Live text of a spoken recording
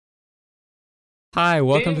Hi,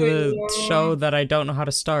 welcome Leave to me the show alone. that I don't know how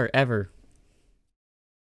to start ever.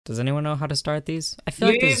 Does anyone know how to start these? I feel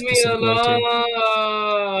like there's a Leave me specific way to.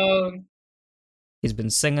 alone. He's been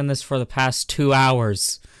singing this for the past 2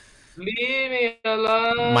 hours. Leave me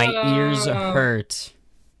My ears alone. hurt.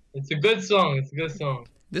 It's a good song. It's a good song.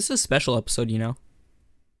 This is a special episode, you know.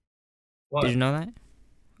 Did you What? know that?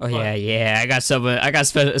 Oh What? yeah.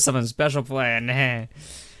 Something special planned. Not Hey,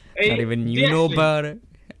 even do you you know actually? about it.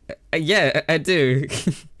 Yeah, I do.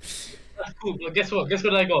 That's cool. But guess what? Guess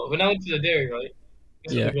what I got? When I went to the dairy, right?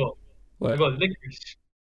 Guess what I Yeah. got? I What? got licorice.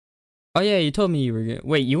 Oh yeah, you told me you were gonna.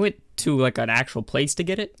 Wait, you went to like an actual place to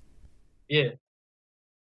get it? Yeah.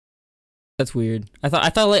 That's weird. I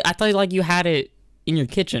thought you had it in your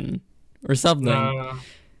kitchen or something. Nah.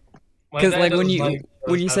 My Cause dad like doesn't like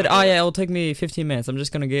when us you said, having "Oh it. yeah, it'll take me 15 minutes. I'm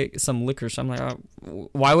just gonna get some licorice." I'm like,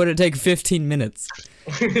 "Why would it take 15 minutes?"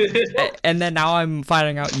 And then now I'm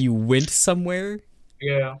finding out you went somewhere.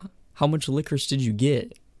 Yeah. How much licorice did you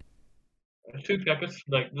get? 2 packets,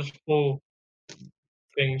 like just full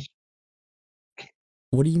things.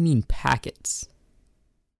 What do you mean packets?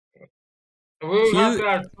 We have Here to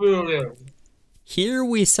add food there. here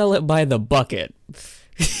we sell it by the bucket.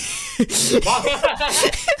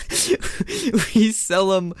 We sell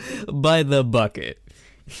them by the bucket.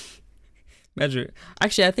 Imagine.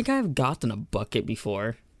 Actually, I think I've gotten a bucket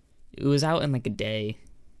before. It was out in like a day.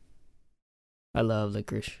 I love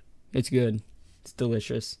licorice. It's good. It's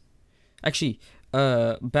delicious. Actually,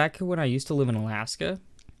 back when I used to live in Alaska,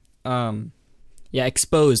 um, yeah,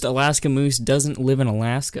 exposed. Alaska moose doesn't live in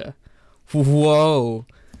Alaska. Whoa.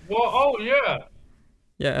 Well, oh yeah.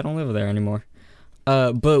 Yeah, I don't live there anymore.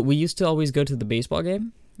 But we used to always go to the baseball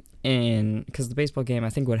game, and because the baseball game I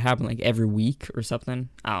think would happen like every week or something.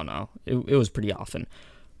 I don't know. It was pretty often.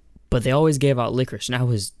 But they always gave out licorice, and I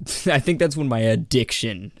was I think that's when my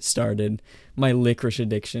addiction started. My licorice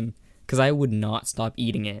addiction. Because I would not stop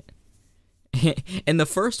eating it. And the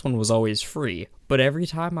first one was always free, but every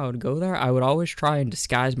time I would go there, I would always try and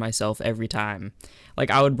disguise myself every time.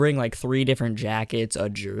 Like I would bring like three different jackets, a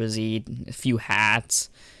jersey, a few hats,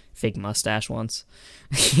 fake mustache once,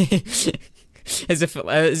 as if a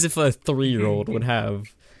 3-year-old would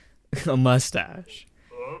have a mustache.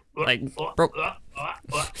 Like, bro,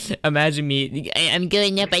 imagine me. I'm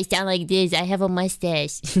growing up. I sound like this. I have a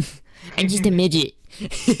mustache. I'm just a midget.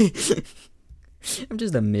 I'm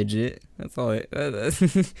just a midget. That's all.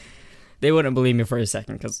 They wouldn't believe me for a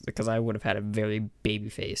second because I would have had a very baby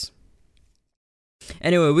face.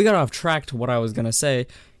 Anyway, we got off track to what I was gonna say.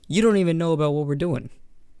 You don't even know about what we're doing.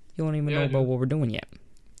 You don't even Yeah, know I about do. what we're doing yet.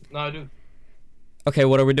 No, I do. Okay,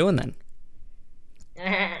 what are we doing then?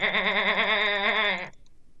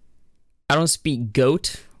 I don't speak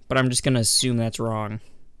goat, but I'm just gonna assume that's wrong.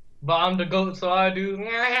 But I'm the goat, so I do.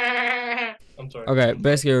 I'm sorry. Okay, I'm sorry.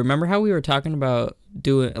 basically, remember how we were talking about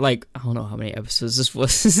doing like I don't know how many episodes this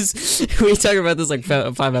was. We talked about this like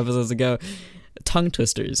 5 episodes ago. Tongue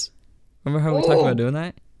twisters. Remember how we talked about Oh. doing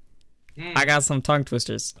that? I Mm. got some tongue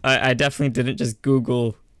twisters. I definitely didn't just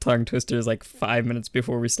Google tongue twisters like 5 minutes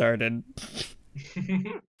before we started.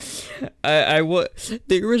 The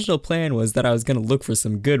original plan was that I was gonna look for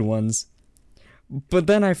some good ones, but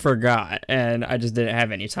then I forgot and I just didn't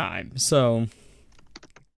have any time. So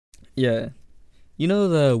yeah, you know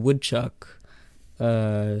the woodchuck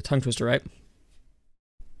tongue twister, right?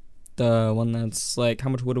 The one that's like how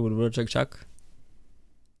much wood would a woodchuck chuck?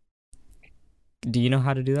 Do you know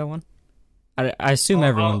how to do that one? I assume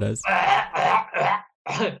everyone How, does.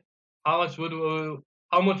 how much wood?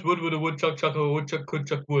 How much wood would a woodchuck chuck if a woodchuck could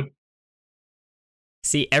chuck wood?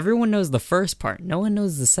 See, everyone knows the first part. No one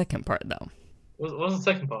knows the second part though. What's the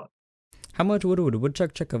second part? How much wood would a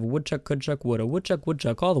woodchuck chuck if a woodchuck could chuck wood? A woodchuck would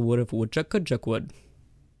chuck all the wood if a woodchuck could chuck wood.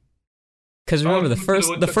 Because How remember, much the wood would a first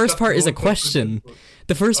the woodchuck first chuck if part a is a woodchuck could chuck question. wood?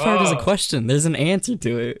 The first part is a Ah, question. There's an answer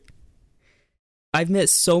to it. I've met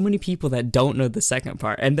so many people that don't know the second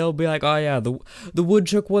part, and they'll be like, "Oh yeah, the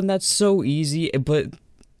woodchuck one, that's so easy." But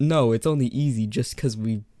no, it's only easy just because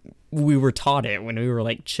we were taught it when we were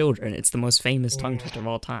like children. It's the most famous tongue twister of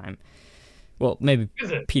all time. Well, maybe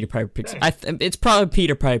is it? Peter Piper picks. Dang. It's probably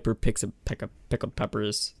Peter Piper picks a peck of pickled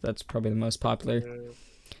peppers. That's probably the most popular.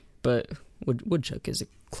 But woodchuck is a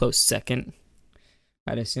close second,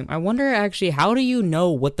 I'd assume. I wonder actually, how do you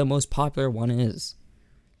know what the most popular one is?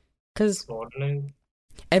 Because Gardening.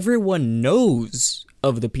 everyone knows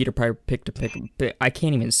of the Peter Piper picked a pick. I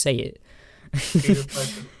can't even say it. Peter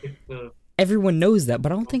Piper picked the. Everyone knows that,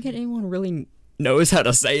 but I don't think anyone really knows how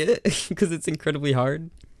to say it because it's incredibly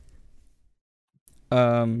hard.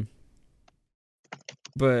 Um,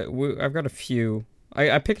 but I've got a few.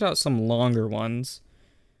 I picked out some longer ones.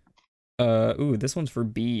 Ooh, this one's for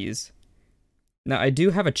bees. Now, I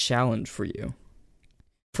do have a challenge for you.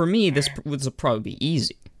 For me, this will probably be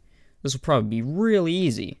easy. This will probably be really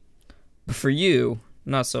easy. But for you,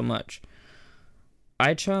 not so much.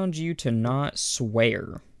 I challenge you to not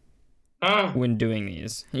swear when doing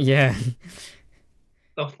these. Yeah.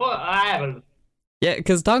 The fuck? Yeah,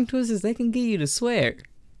 because tongue twisters, they can get you to swear.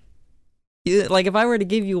 Like, if I were to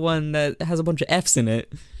give you one that has a bunch of F's in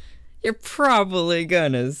it, you're probably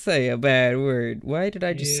gonna say a bad word. Why did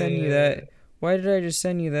I just send you that? Why did I just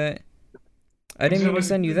send you that? I didn't mean to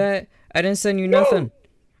send you that. I didn't send you nothing.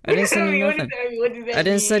 I didn't send you nothing. I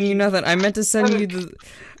didn't send you nothing. I meant to send you the...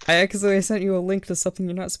 I accidentally sent you a link to something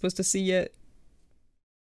you're not supposed to see yet.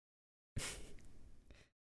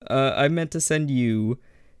 I meant to send you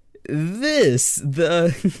this,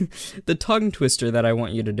 the tongue twister that I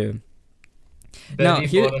want you to do.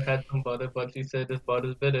 Betty Butter had some butter, but she said this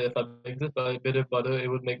butter's bitter. If I make this bitter butter, it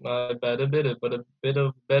would make my batter bitter. But a bit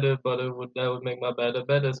of better butter would make my batter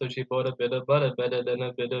better. So she bought a bit of butter, better than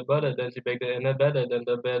a bit of butter. Then she baked it in a better. Then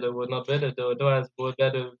the better was not better. So it was more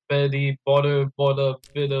better. Betty butter, butter,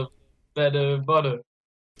 bit of better butter.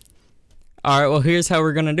 All right. Well, here's how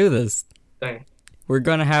we're gonna do this. Dang. We're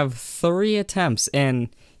gonna have 3 attempts, and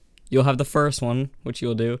you'll have the first one, which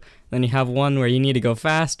you'll do. Then you have one where you need to go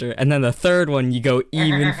faster. And then the third one, you go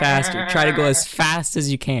even faster. Try to go as fast as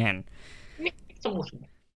you can.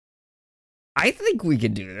 I think we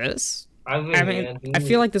could do this. I mean, I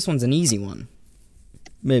feel like this one's an easy one.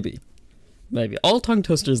 Maybe. All tongue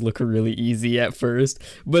twisters look really easy at first.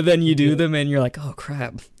 But then you do them and you're like, oh,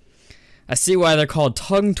 crap. I see why they're called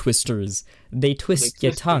tongue twisters. They twist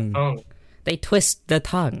your tongue. They twist the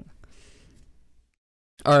tongue.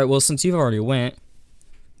 Alright, well, since you've already went,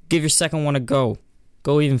 give your second one a go.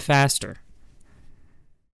 Go even faster.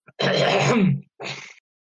 Clearing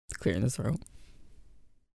the throat.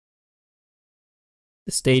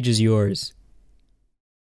 The stage is yours.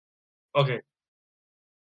 Okay.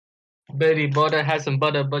 Betty Butter has some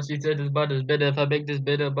butter, but she said this butter's bitter. If I make this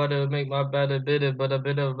bitter butter, it'll make my batter bitter. But a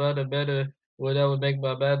bit of butter better. Well, that would make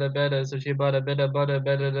my batter better. So she bought a bit of butter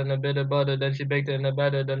better than a bit of butter. Then she baked it in a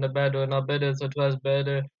batter, then the batter not bitter, so it was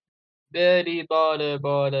better. Betty butter,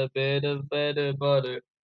 butter, bit of better butter.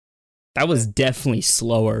 That was definitely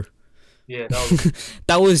slower. Yeah, that was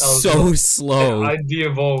that was so slow. I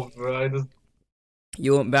de-evolved, bro.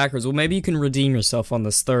 You went backwards. Well, maybe you can redeem yourself on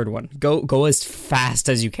this third one. Go as fast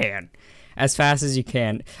as you can. As fast as you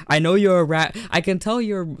can. I know you're a rap. I can tell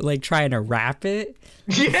you're like trying to rap it.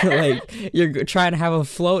 Yeah. Like you're trying to have a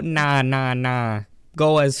float. Nah.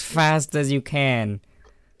 Go as fast as you can.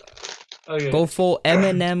 Okay. Go full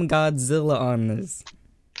Eminem Godzilla on this.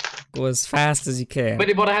 Go as fast as you can.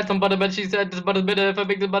 Betty Butter had some butter, but she said this butter's bitter. If I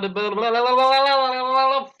make this butter,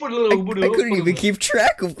 I couldn't even keep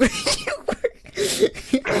track of where you were.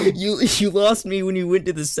 You lost me when you went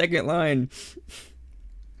to the second line.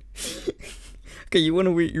 Okay, you want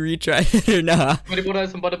to retry it or not? Betty Butter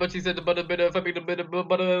has some butter, but she said the butter bitter. If I make the bitter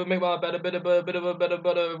butter, make my batter bitter,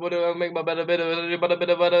 butter. What do I make my batter bitter? Butter.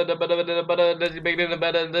 The butter. Then she baked it in the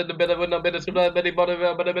batter. Then the butter would not bitter. So Betty Butter,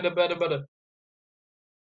 butter.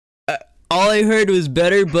 All I heard was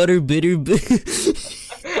better, butter, bitter.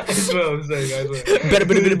 I swear I'm saying, I swear. Better.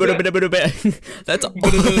 That's all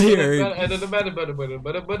I heard.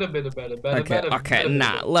 Okay,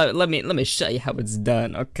 nah. Let me show you how it's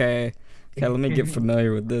done. Okay, let me get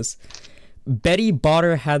familiar with this. Betty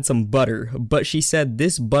Butter had some butter, but she said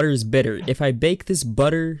this butter's bitter. If I bake this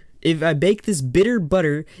bitter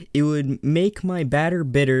butter, it would make my batter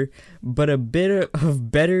bitter, but a bit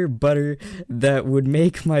of better butter that would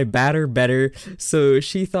make my batter better. So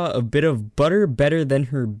she thought a bit of butter better than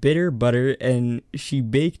her bitter butter, and she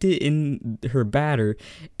baked it in her batter,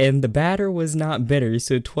 and the batter was not bitter,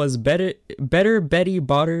 so 'twas better Betty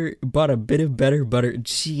Butter bought a bit of better butter.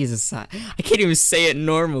 Jesus, I can't even say it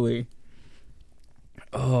normally.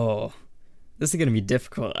 Oh, this is gonna be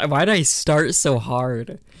difficult. Why did I start so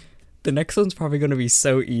hard? The next one's probably gonna be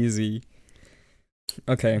so easy.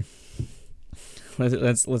 Okay,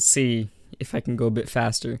 let's see if I can go a bit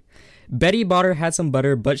faster. Betty Butter had some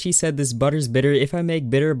butter, but she said this butter's bitter. If I make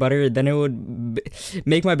bitter butter, then it would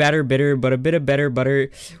make my batter bitter, but a bit of better butter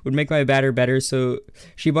would make my batter better. So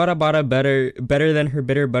she bought a better than her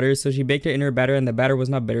bitter butter. So she baked it in her batter, and the batter was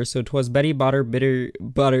not bitter. So 'twas Betty Butter better.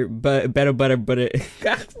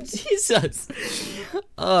 Jesus.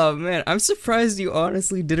 Oh man, I'm surprised you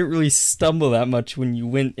honestly didn't really stumble that much when you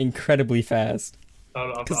went incredibly fast.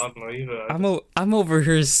 I'm over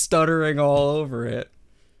here stuttering all over it.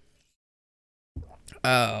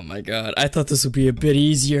 Oh my god, I thought this would be a bit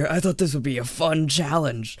easier. I thought this would be a fun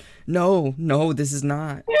challenge. No, this is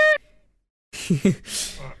not.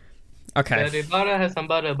 Okay. Betty butter has some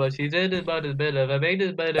butter, but she did it butter better. If I made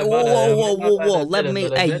this better Whoa.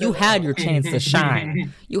 Hey, you had your chance to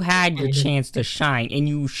shine. You had your chance to shine, and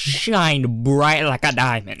you shined bright like a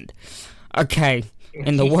diamond. Okay.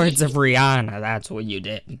 In the words of Rihanna, that's what you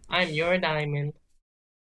did. I'm your diamond.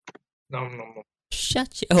 No.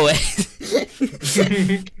 Shut your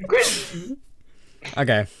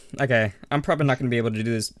Okay. I'm probably not going to be able to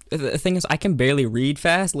do this. The thing is, I can barely read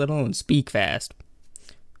fast, let alone speak fast.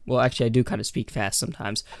 Well, actually, I do kind of speak fast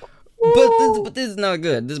sometimes. But this is not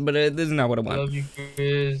good. This is not what I want. I love you,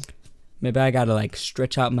 Chris. Maybe I gotta, like,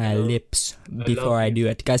 stretch out my lips before I do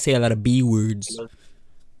it. Gotta say a lot of B words.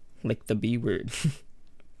 Like the B word.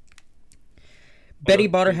 Betty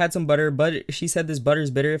Butter had some butter, but she said this butter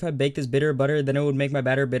is bitter. If I bake this bitter butter, then it would make my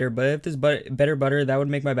batter bitter. But if this better butter, that would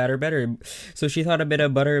make my batter better. So she thought a bit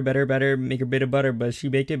of butter, better, make a bit of butter. But she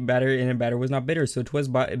baked it batter, and the batter was not bitter. So it was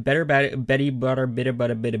better, Betty Butter, bitter,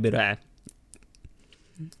 bitter.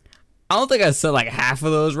 I don't think I said like half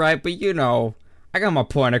of those right, but you know, I got my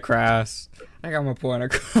point across. I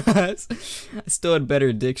still had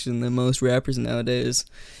better diction than most rappers nowadays.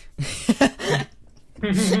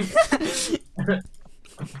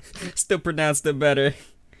 Still pronounced it better.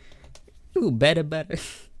 Ooh, better.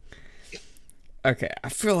 Okay, I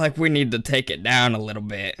feel like we need to take it down a little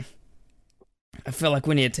bit. Because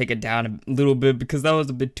that was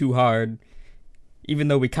a bit too hard. Even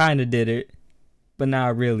though we kind of did it. But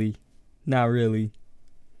not really.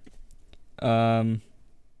 Ooh,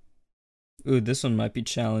 this one might be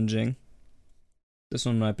challenging.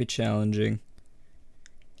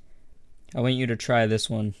 I want you to try this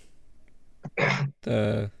one.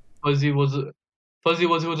 Fuzzy was a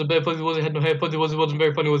bad. Fuzzy had no hair. Fuzzy wasn't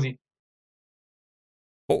very funny, was he?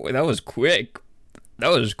 Oh, that was quick.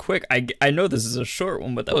 I know this is a short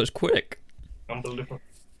one, but that was quick. I'm built different.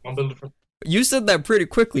 You said that pretty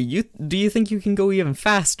quickly. Do you think you can go even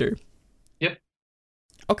faster? Yep.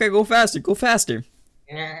 Okay, go faster. Fuzzy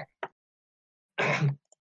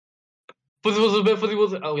was a bad. Fuzzy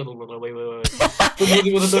was. Oh, wait.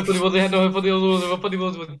 Fuzzy was a bad. Fuzzy had no hair. Fuzzy was.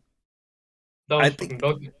 I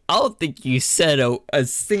don't think you said a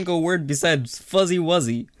single word besides fuzzy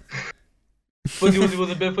wuzzy. Fuzzy was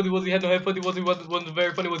a bad. Fuzzy had no hair. Fuzzy wasn't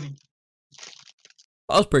very funny, was he?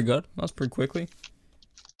 That was pretty good. That was pretty quickly.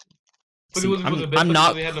 See, I'm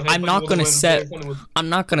not gonna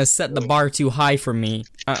set the bar too high for me.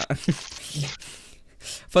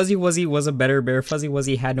 Fuzzy Wuzzy was a better bear. Fuzzy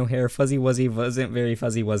Wuzzy had no hair. Fuzzy Wuzzy wasn't very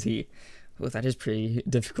fuzzy, was he? Oh, that is pretty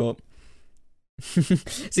difficult.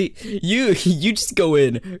 See, you just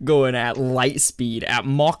going at light speed at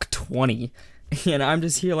Mach 20, and I'm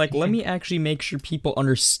just here like, let me actually make sure people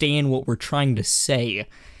understand what we're trying to say.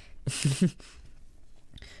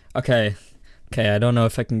 Okay, I don't know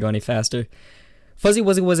if I can go any faster. Fuzzy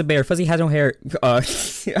Wuzzy was a bear. Fuzzy had no hair. I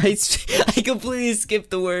completely skipped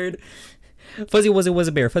the word. Fuzzy Wuzzy was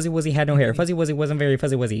a bear. Fuzzy Wuzzy had no hair. Fuzzy Wuzzy wasn't very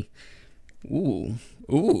fuzzy, was he? Ooh.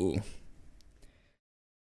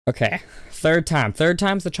 Okay, third time's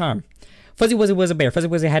the charm. Fuzzy Wuzzy was a bear. Fuzzy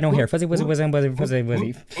Wuzzy had no hair. Fuzzy Wuzzy wasn't fuzzy,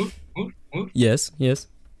 Wuzzy. Yes.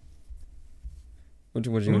 What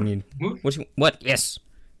do you need? What? Yes.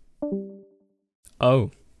 Oh,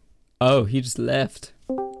 he just left.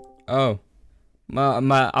 Oh,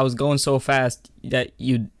 I was going so fast that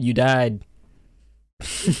you died.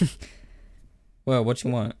 Well, what you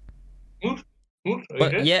want?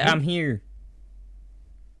 But yeah, I'm here.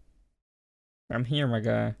 My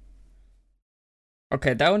guy.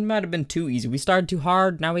 Okay, that one might have been too easy. We started too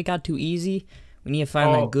hard, now we got too easy. We need to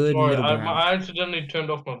find that good middle ground. I accidentally turned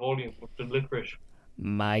off my volume with the licorice.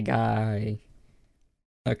 My guy.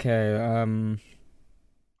 Okay,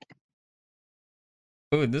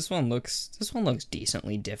 ooh, this one looks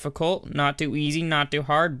decently difficult. Not too easy, not too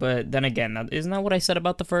hard, but then again, isn't that what I said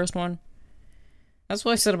about the first one? That's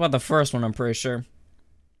what I said about the first one, I'm pretty sure.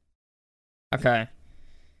 Okay.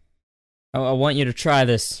 I want you to try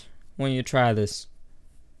this. The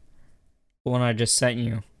one I just sent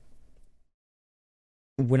you.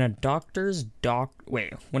 When a doctor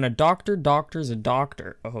doctors a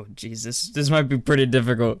doctor. Oh, Jesus. This might be pretty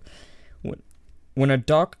difficult. When a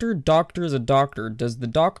doctor doctors a doctor, does the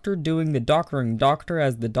doctor doing the doctoring doctor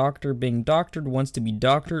as the doctor being doctored wants to be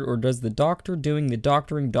doctored, or does the doctor doing the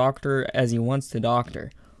doctoring doctor as he wants to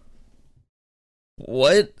doctor?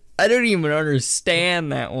 What? I don't even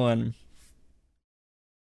understand that one.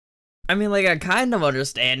 I mean, like, I kind of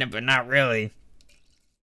understand it, but not really.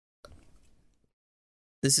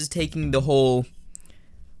 This is taking the whole,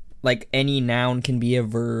 like, any noun can be a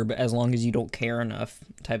verb as long as you don't care enough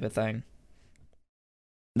type of thing.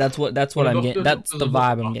 That's what I'm getting. That's the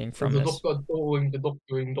vibe I'm getting from this. The doctor doing the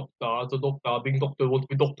doctoring doctor, the doctor being doctor wants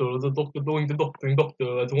to be doctor, the doctor doing the doctoring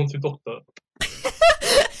doctor as wants to be doctor.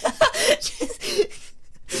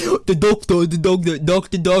 The doctor.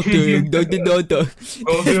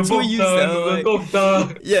 That's what you sound like.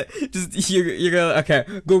 Doctor. Yeah, just you're gonna okay.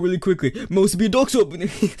 Go really quickly. Must be a doctor.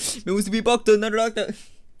 Must be a doctor, not a doctor.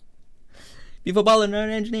 Be a baller, not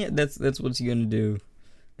an engineer. That's what you're gonna do.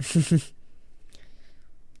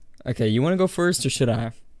 Okay, you want to go first or should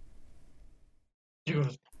I?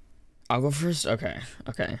 I'll go first. Okay.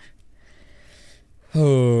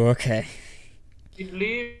 Oh, okay.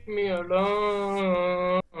 Leave me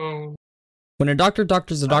alone. When a doctor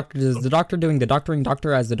doctors a doctor, is the doctor doing the doctoring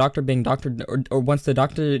doctor as the doctor being doctored, or wants the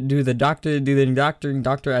doctor do the doctoring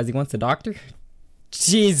doctor as he wants the doctor?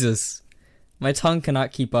 Jesus, my tongue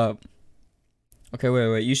cannot keep up. Okay,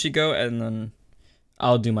 wait. You should go, and then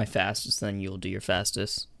I'll do my fastest. Then you'll do your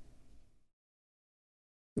fastest.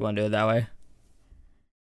 You want to do it that way?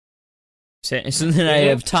 So then I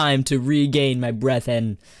have time to regain my breath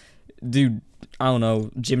and do, I don't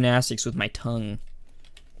know, gymnastics with my tongue.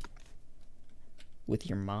 With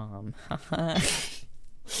your mom.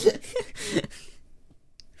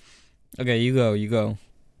 Okay, you go.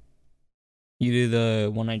 You do the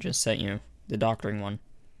one I just sent you. The doctoring one.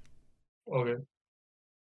 Okay.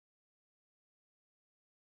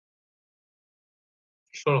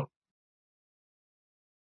 Sure.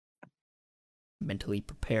 Mentally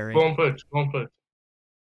preparing. Go on, please.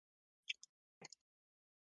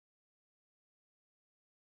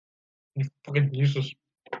 You fucking useless.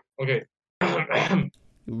 Okay. You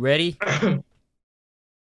ready?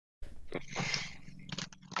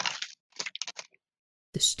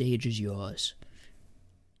 The stage is yours.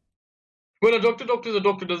 When a doctor doctors a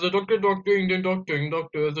doctor, does a doctor doctoring then doctoring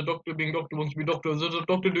doctor as a doctor being doctor wants to be doctor, as a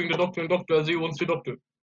doctor doing the doctoring doctor as he wants to doctor.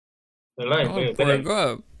 Pretty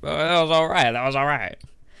good. That was alright.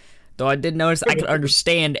 Though I did notice I could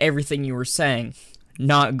understand everything you were saying.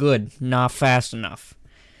 Not good. Not fast enough.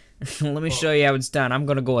 Let me show you how it's done. I'm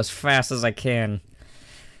gonna go as fast as I can.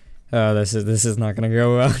 Oh, this is not gonna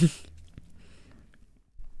go well.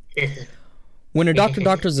 When a doctor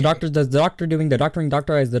doctors the doctor, does the doctor doing the doctoring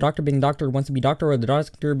doctor as the doctor being doctored wants to be doctor, or the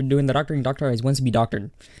doctor doing the doctoring doctor as wants to be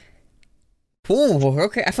doctored? Ooh,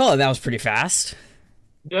 okay. I felt like that was pretty fast.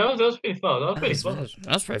 Yeah, that was pretty fast.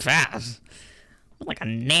 That's pretty fast. Like a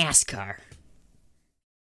NASCAR.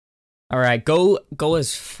 Alright, go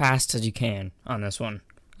as fast as you can on this one.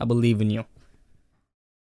 I believe in you.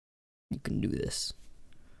 You can do this.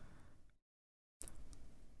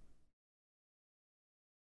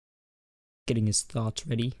 Getting his thoughts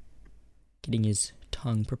ready. Getting his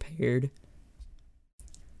tongue prepared.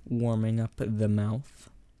 Warming up the mouth.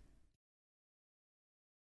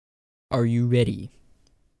 Are you ready?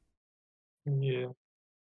 Yeah.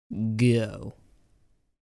 Go.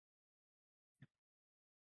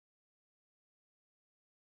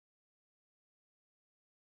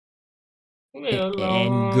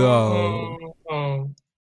 And go.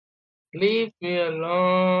 Leave me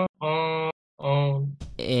alone.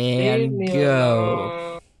 And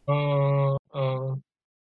go.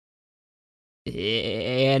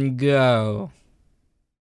 And go.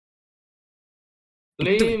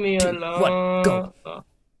 Leave me alone. Go.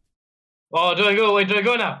 Oh, do I go? Wait, do I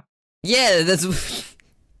go now? Yeah, that's...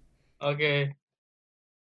 Okay.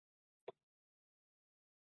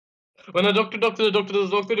 When a doctor doctors a doctor, does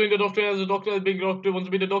the doctor doing the doctor as a doctor as being doctor wants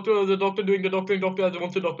to be the doctor, as a doctor doing the doctoring doctor as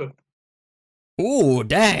wants to doctor. Ooh,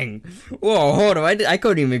 dang. Whoa, hold on. I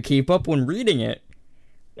couldn't even keep up when reading it.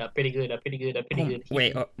 That's pretty good.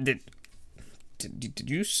 Wait, did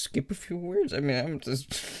you skip a few words? I mean, I'm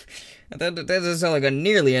just... That doesn't sound like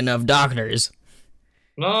nearly enough doctors.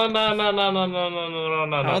 No. I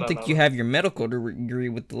don't think you have your medical degree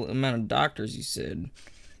with the amount of doctors you said.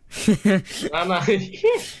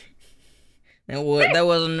 That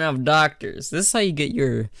wasn't enough doctors. This is how you get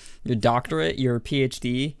your doctorate, your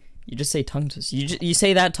PhD. You just say tongue twister. You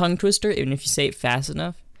say that tongue twister, even if you say it fast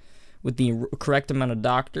enough, with the correct amount of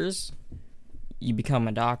doctors, you become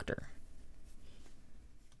a doctor.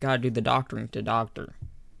 Gotta do the doctoring to doctor.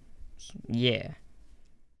 Yeah.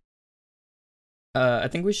 I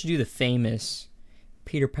think we should do the famous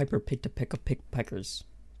Peter Piper picked a peck of peckers.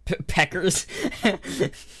 Peckers?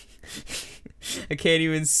 I can't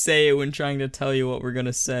even say it when trying to tell you what we're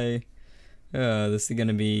gonna say. This is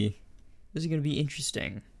gonna be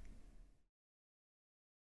interesting.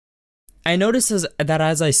 I notice that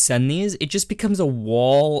as I send these, it just becomes a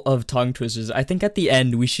wall of tongue twisters. I think at the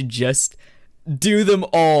end we should just do them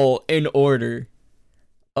all in order.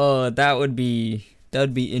 That would be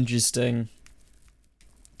interesting.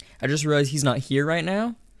 I just realized he's not here right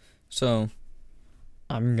now, so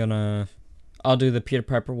I'll do the Peter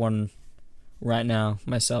Piper one right now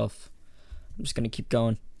myself. I'm just gonna keep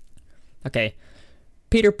going. Okay.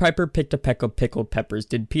 Peter Piper picked a peck of pickled peppers.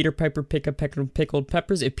 Did Peter Piper pick a peck of pickled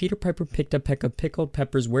peppers? If Peter Piper picked a peck of pickled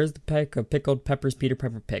peppers, where's the peck of pickled peppers Peter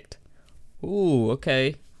Piper picked? Ooh,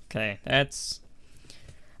 okay. Okay, that's...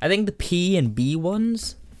 I think the P and B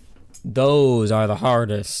ones, those are the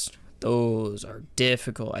hardest. Those are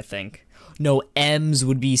difficult, I think. No, M's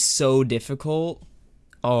would be so difficult.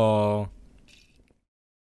 Oh.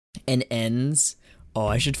 And N's? Oh,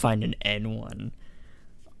 I should find an N one.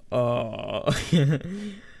 Oh.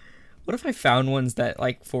 What if I found ones that,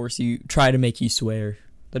 like, try to make you swear?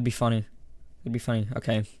 That'd be funny. That'd be funny.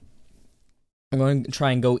 Okay. I'm going to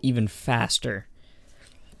try and go even faster.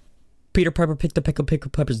 Peter Piper picked a peck of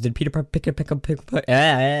pickled peppers. Did Peter Piper pick a peck of pickled peppers?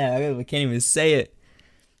 I can't even say it.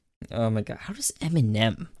 Oh my god. How does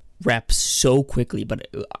Eminem rap so quickly, but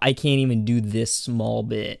I can't even do this small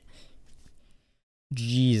bit?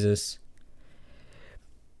 Jesus.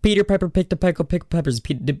 Peter Piper picked a peck of pickled peppers.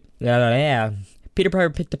 Peter Piper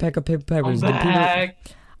picked a peck of pickled peppers.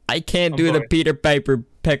 I can't do the Peter Piper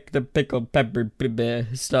pick the pickled pepper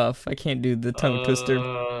stuff. I can't do the tongue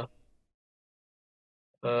twister.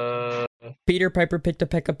 Peter Piper picked a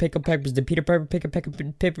peck of pickled peppers. Did Peter Piper pick a peck of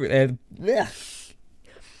pepper?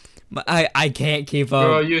 I can't keep up.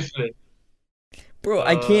 Bro, useless. Bro,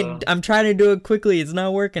 I can't. I'm trying to do it quickly. It's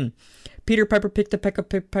not working. Peter Piper picked a peck of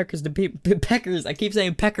peckers. Peckers. I keep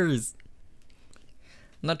saying peckers.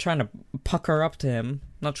 I'm not trying to pucker up to him.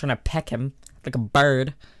 I'm not trying to peck him like a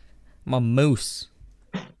bird. I'm a moose.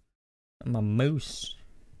 I'm a moose,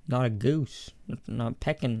 not a goose. Not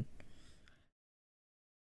pecking.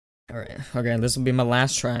 Alright, okay, this will be my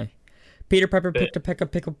last try. Peter Piper picked a peck of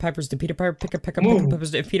pickled peppers. Did Peter Piper pick a peck of pickled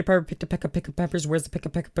peppers? If Peter Piper picked a peck of pickled peppers, where's the peck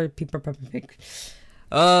of Peter Piper pick?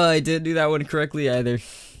 Oh, I didn't do that one correctly either.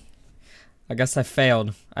 I guess I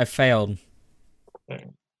failed.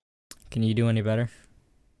 Can you do any better?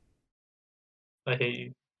 I hate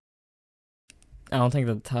you. I don't think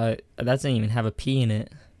that doesn't even have a P in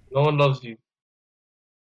it. No one loves you.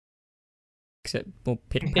 Except, well,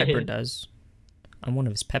 Peter Piper does. I'm one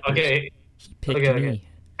of his peppers. Okay. He picked me.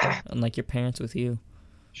 Unlike your parents with you.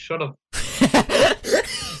 Shut up.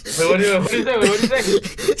 Wait, what do you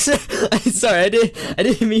say? Sorry, I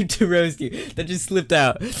didn't mean to roast you. That just slipped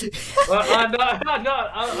out. No,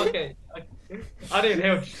 okay. I didn't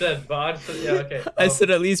hear what you said, but I just said, yeah, okay. I said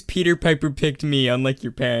at least Peter Piper picked me, unlike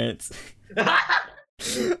your parents.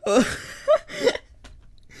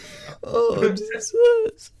 Oh,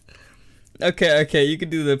 Jesus. Okay, you can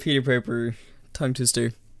do the Peter Piper tongue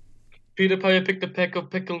twister. Peter Piper picked a peck of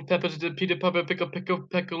pickled peppers. Did Peter Piper pick a peck of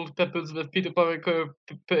pickled peppers? With Peter Piper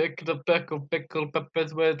picked a peck of pickled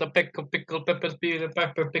peppers. Where's the peck of pickled peppers Peter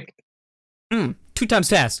Piper picked? 2 times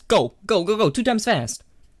fast. Go. 2 times fast.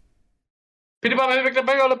 Peter Piper picked a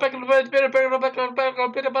peck of pickled peppers. Peter Piper picked a peck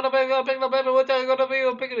of pickled peppers. What are you gonna be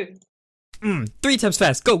picking it? 3 times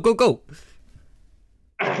fast. Go.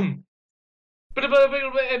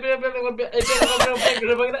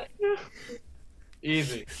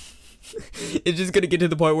 Easy. It's just gonna get to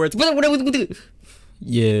the point where it's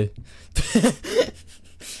yeah.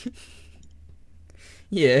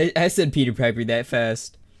 Yeah, I said Peter Piper that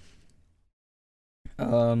fast.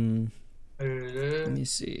 Let me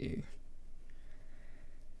see.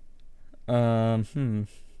 Oh,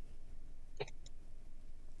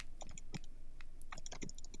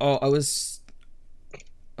 I was.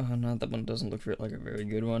 Oh no, that one doesn't look like a very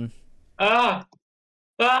good one.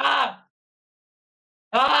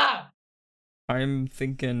 I'm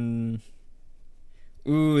thinking.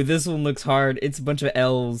 Ooh, this one looks hard. It's a bunch of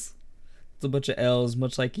L's. It's a bunch of L's,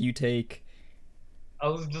 much like you take. I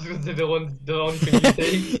was just gonna say the one thing you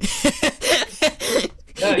take.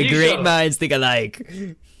 Yeah, great minds think alike.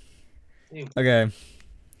 Okay.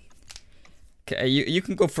 Okay, you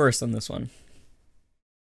can go first on this one.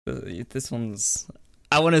 This one's.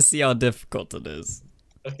 I want to see how difficult it is.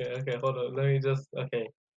 Okay, hold on. Let me just. Okay.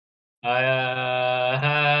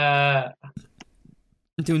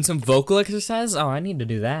 Doing some vocal exercise? Oh, I need to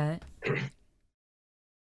do that.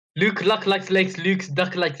 Luke luck likes legs, Luke's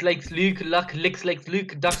duck likes legs, Luke luck licks legs,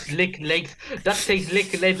 Luke ducks lick legs, duck takes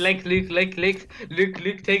lick legs, Luke lick licks,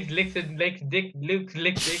 Luke takes licks and legs, dick, Luke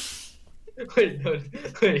lick dick. Wait, no,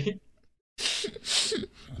 wait.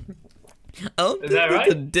 I don't think right? There's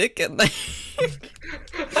a dick in there.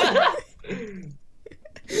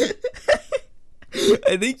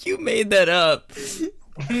 I think you made that up.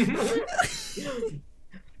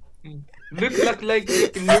 Luke luck like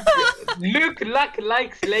Luke Luck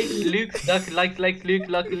likes lakes. Luke Duck likes Luke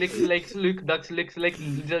Luck licks lakes. Luke Ducks licks lakes.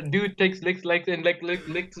 Dude takes licks likes and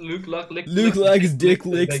licks. Luke Luck licks. Luke likes dick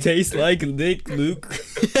licks taste like dick. Luke.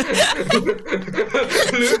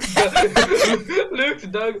 Luke's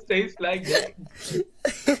dogs taste like dick.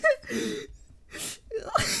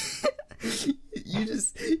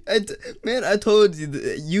 Man, I told you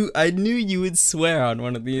that I knew you would swear on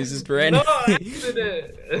one of these just randomly. No, I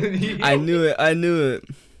didn't. I knew it.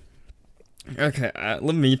 Okay,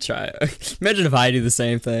 let me try. Imagine if I do the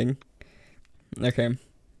same thing. Okay.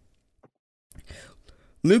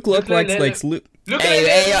 Luke likes Luke. I'm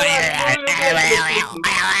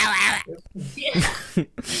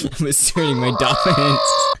asserting my dominance.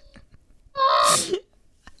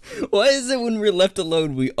 Why is it when we're left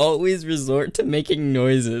alone, we always resort to making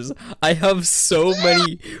noises? I have so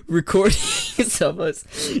many recordings of us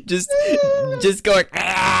just going,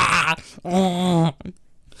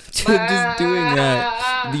 just doing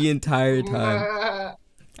that the entire time.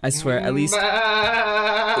 I swear, at least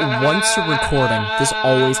once you're recording, this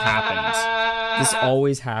always happens.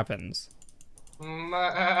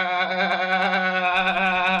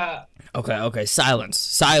 Okay,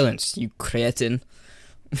 silence, you cretin.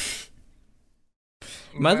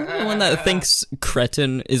 Am I the only one that thinks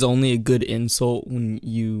cretin is only a good insult when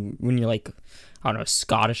you're like, I don't know,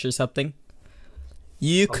 Scottish or something?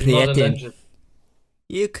 You cretin.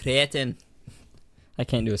 You cretin. I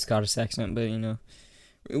can't do a Scottish accent, but you know,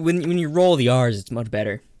 when you roll the R's, it's much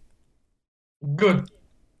better. Good.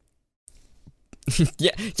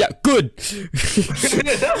 yeah, good.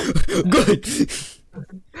 Good.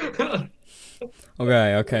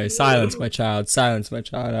 Okay. Silence, my child.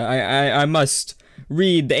 I must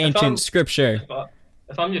read the ancient scripture.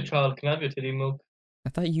 If I'm your child, can I have your titty milk? I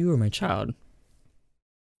thought you were my child.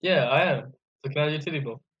 Yeah, I am. So can I have your titty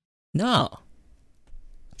milk? No.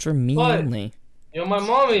 It's for me only. You're my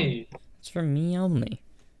mommy. It's for me only.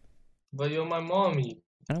 But you're my mommy.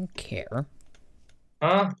 I don't care.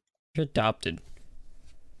 Huh? You're adopted.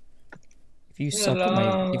 If you suckle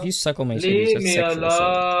my titties, that's sexual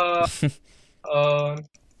assault.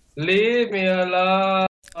 Leave me alone.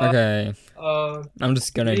 Okay. I'm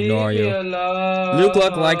just gonna ignore you. Luke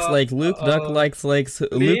Luck likes like Luke Duck likes lakes.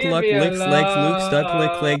 Luke Luck licks lakes. Luke Duck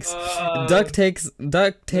lick lakes. Duck takes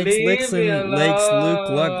licks in lakes. Luke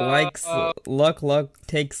Luck likes Luck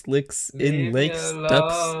takes licks in lakes.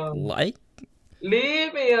 Ducks like.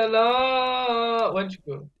 Leave me alone. Where'd you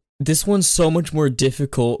go? This one's so much more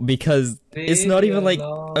difficult because it's not even like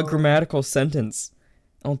a grammatical sentence.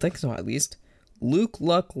 I don't think so, at least. Luke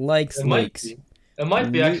Luck likes lakes. It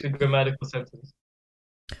might be actually a grammatical sentence.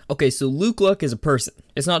 Okay, so Luke Luck is a person.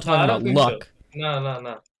 It's not talking about luck. So.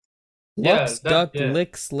 No. Luck's duck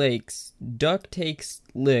licks lakes. Duck takes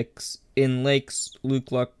licks in lakes.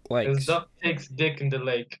 Luke Luck likes. His duck takes dick in the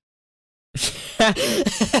lake. It's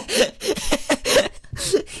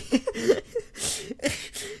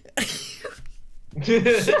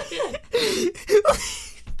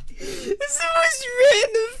the most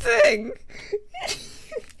random thing.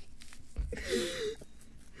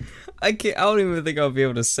 I don't even think I'll be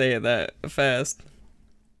able to say it that fast.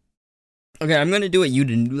 Okay, I'm gonna do what you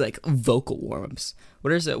didn't do, like vocal warm-ups.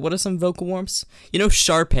 What are some vocal warm-ups? You know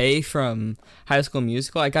Sharpay from High School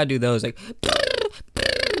Musical? I gotta do those, like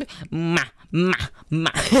ma.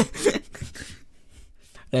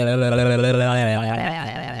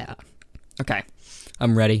 Okay,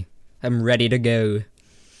 I'm ready to go.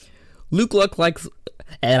 Luke Luck likes.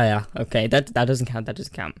 Okay, that doesn't count.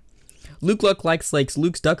 Luke Luck likes lakes.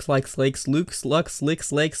 Luke's ducks likes lakes. Luke's Luck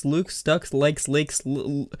licks lakes. Luke's ducks likes lakes.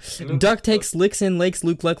 Duck takes licks in lakes.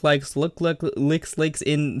 Luke Luck likes Luck licks lakes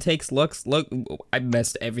in takes Luck's Luck. I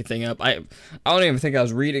messed everything up. I don't even think I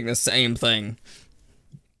was reading the same thing.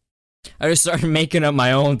 I just started making up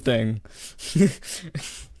my own thing.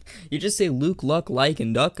 You just say Luke Luck like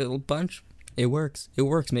and duck a bunch. It works.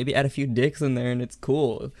 Maybe add a few dicks in there and it's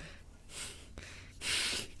cool.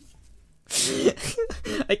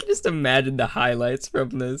 I can just imagine the highlights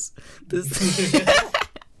from this.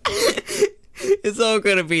 It's all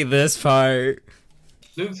gonna be this part.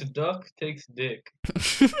 Luke's duck takes dick.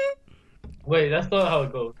 Wait, that's not how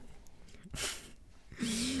it goes.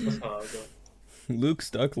 That's not how it goes. Luke's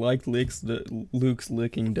duck like licks. Luke's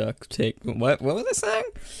licking duck take. What was I saying?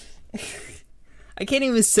 I can't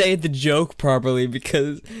even say the joke properly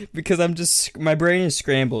because I'm just, my brain is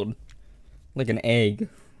scrambled like an egg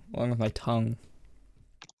along with my tongue.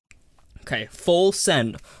 Okay, full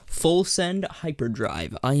send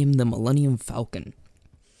hyperdrive. I am the Millennium Falcon.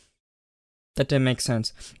 That didn't make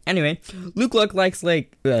sense. Anyway, Luke Luck likes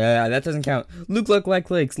lake. That doesn't count. Luke Luck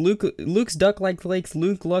likes lakes. Luke's duck likes lakes.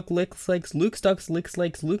 Luke Luck licks lakes. Luke's ducks licks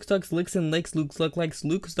lakes. Luke's ducks licks and lakes. Luke's Luck likes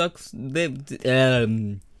Luke's ducks.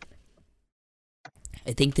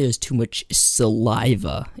 I think there's too much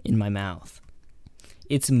saliva in my mouth.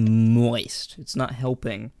 It's moist. It's not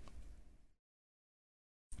helping.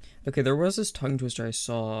 Okay, there was this tongue twister I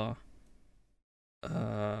saw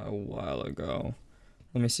a while ago.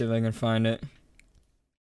 Let me see if I can find it.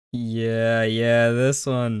 Yeah, this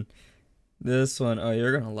one. This one. Oh,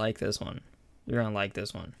 you're gonna like this one. You're gonna like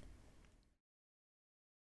this one.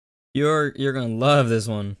 You're gonna love this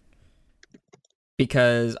one.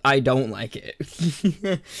 Because I don't like it.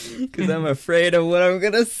 Because I'm afraid of what I'm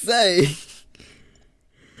gonna say.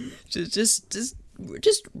 Just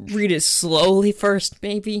read it slowly first,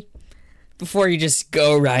 maybe. Before you just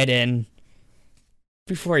go right in.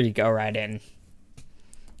 Before you go right in.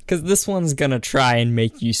 Because this one's gonna try and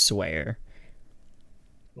make you swear.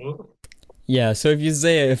 Yeah, so if you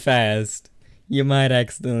say it fast, you might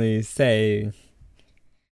accidentally say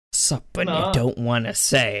something you don't want to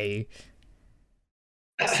say.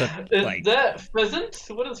 Is that pheasant?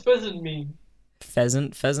 What does pheasant mean?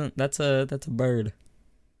 Pheasant? That's a bird.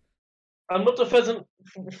 I'm not a pheasant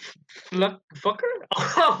fucker? Plucker.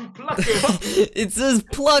 It says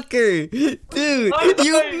plucker. Dude,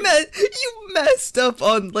 you messed up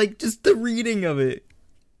on like just the reading of it.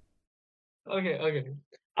 Okay.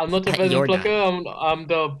 I'm not a pheasant plucker. I'm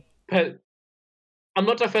the pet. I'm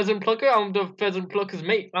not a pheasant plucker. I'm the pheasant plucker's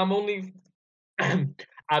mate.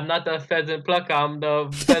 I'm not the pheasant plucker. I'm the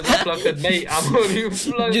pheasant plucker's mate. I'm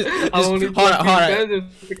only plucking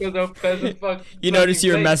pheasants because of pheasant fuck. You notice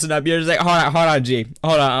you were messing up. You're just like, hold on, G.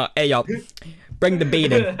 Hold on. Hey, y'all. Bring the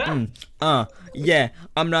beat in. Yeah.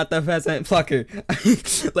 I'm not the pheasant plucker.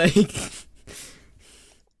 Like.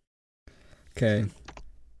 Okay.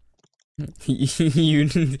 You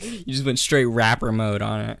just went straight rapper mode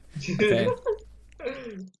on it. Okay.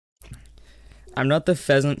 I'm not the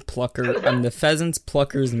pheasant plucker. I'm the pheasant's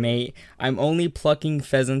plucker's mate. I'm only plucking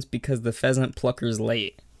pheasants because the pheasant plucker's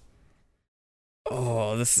late.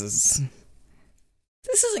 Oh, this isn't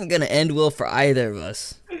gonna end well for either of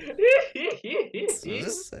us.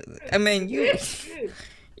 I mean, you.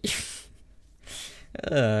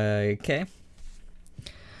 Okay.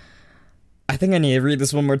 I think I need to read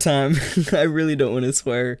this one more time. I really don't want to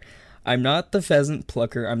swear. I'm not the pheasant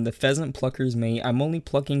plucker. I'm the pheasant plucker's mate. I'm only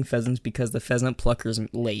plucking pheasants because the pheasant plucker's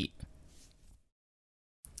late.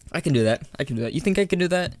 I can do that. You think I can do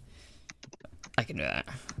that? I can do that.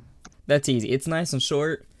 That's easy. It's nice and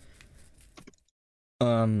short.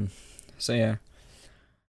 So yeah.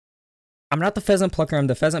 I'm not the pheasant plucker. I'm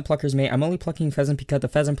the pheasant plucker's mate. I'm only plucking pheasant because the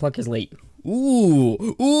pheasant plucker's late.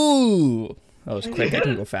 Ooh. That was quick. I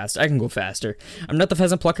can go faster. I'm not the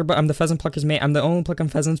pheasant plucker, but I'm the pheasant plucker's mate. I'm the only plucking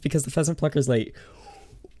pheasants because the pheasant plucker's late.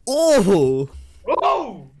 Oh!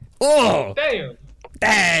 Damn!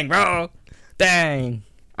 Dang, bro! Dang!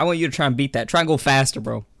 I want you to try and beat that. Try and go faster,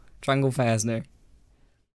 bro. Try and go faster.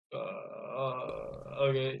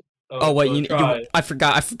 Okay. Oh wait, I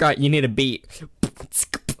forgot. You need a beat.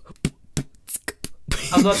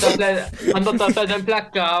 I'm not the pheasant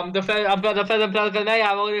plucker. I'm the pheasant plucker.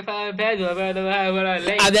 I'm only pheasant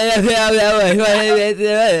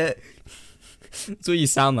That's what you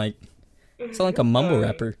sound like. You sound like a mumble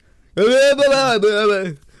rapper.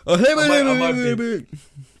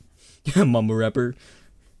 Mumble rapper.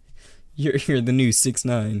 You're the new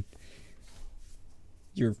 6ix9ine.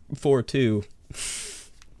 You're 4'2".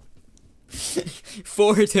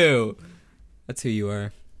 4'2". That's who you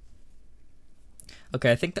are. Okay,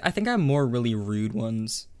 I think I have more really rude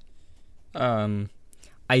ones. I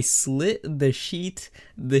slit the sheet.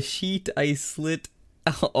 The sheet I slit.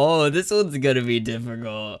 Oh, this one's gonna be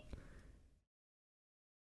difficult.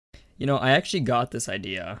 You know, I actually got this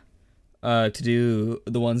idea to do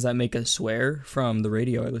the ones that make us swear from the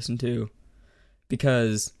radio I listen to.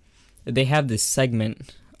 Because they have this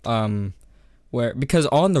segment because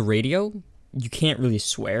on the radio, you can't really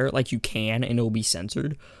swear. Like, you can, and it'll be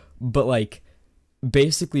censored. But, like,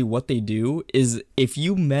 basically what they do is if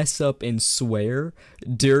you mess up and swear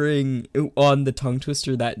on the tongue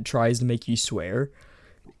twister that tries to make you swear,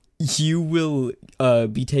 you will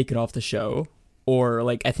be taken off the show, or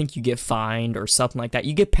like I think you get fined or something like that.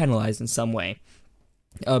 You get penalized in some way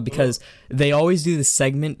because they always do the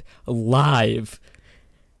segment live.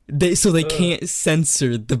 They can't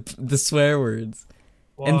censor the swear words.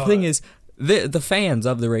 Wow. And the thing is, the fans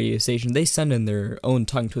of the radio station, they send in their own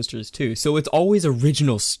tongue twisters too, so it's always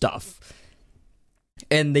original stuff.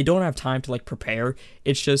 And they don't have time to like prepare.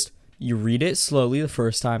 It's just you read it slowly the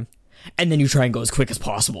first time, and then you try and go as quick as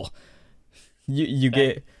possible. You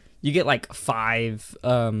get like 5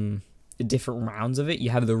 different rounds of it.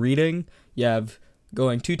 You have the reading, you have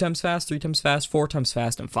going 2 times fast, 3 times fast, 4 times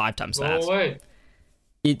fast, and 5 times fast. Oh wait.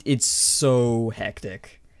 It's so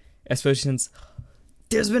hectic, especially since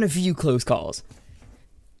there's been a few close calls.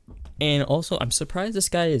 And also, I'm surprised this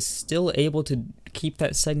guy is still able to keep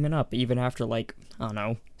that segment up even after, like, I don't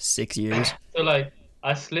know, 6 years. So, like,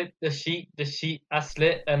 I slit the sheet I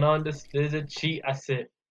slit, and on the slitted sheet I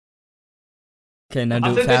sit. Okay, now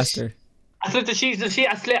do it faster. I slit the sheet I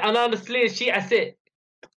slit, and on the slitted sheet I sit.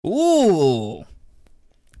 Ooh.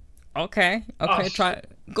 Okay, try.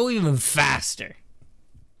 Go even faster.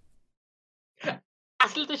 I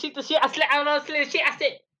slit the sheet I slit, and on the slitted sheet I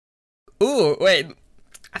sit. Ooh, wait.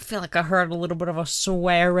 I feel like I heard a little bit of a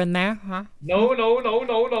swear in there, huh? No.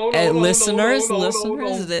 Listeners,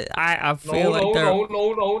 I feel like they're.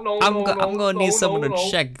 I'm gonna need someone to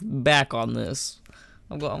check back on this.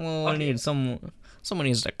 I'm gonna need someone. Someone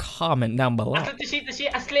needs to comment down below. I slit the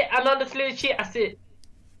sheet I slit, and on the slitted sheet I sit.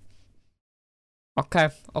 Okay.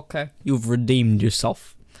 You've redeemed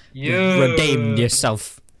yourself. You've redeemed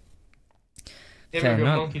yourself. Here we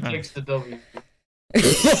go, monkey takes the W.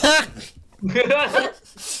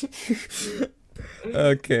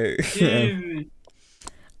 Okay.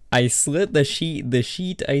 I slit the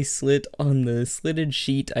sheet I slit, on the slitted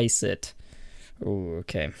sheet I sit. Oh,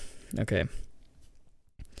 okay.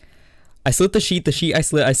 I slit the sheet I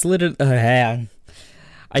slit, I slit it,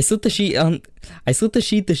 I slit the sheet on, I slit the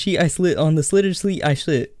sheet I slit, on the slitted sheet I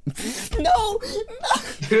slit. No!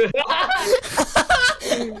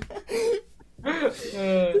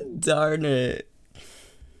 Darn it.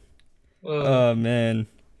 Oh, man.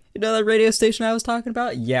 You know that radio station I was talking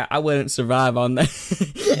about? Yeah, I wouldn't survive on that.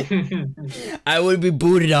 I would be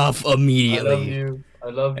booted off immediately. I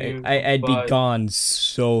love you. I'd be gone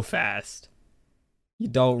so fast. You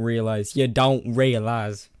don't realize.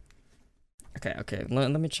 Okay.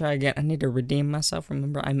 Let me try again. I need to redeem myself.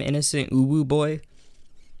 Remember, I'm innocent uwu boy.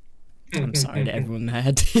 I'm sorry to everyone that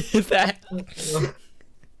had that.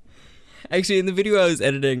 Actually, in the video I was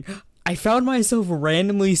editing, I found myself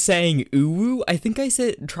randomly saying uwu. I think I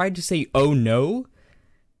tried to say oh no,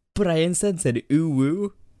 but I instead said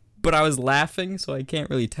uwu. But I was laughing, so I can't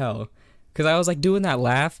really tell. Because I was like doing that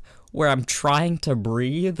laugh where I'm trying to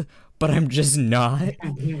breathe, but I'm just not.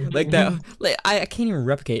 Like that. Like I can't even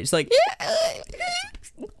replicate. It's like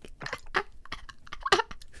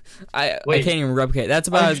I can't even replicate. That's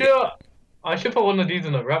about. I should put one of these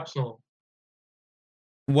in a rap song.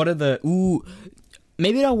 What are the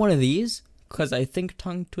Maybe not one of these, because I think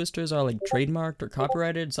tongue twisters are like trademarked or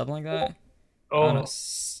copyrighted, something like that. Oh.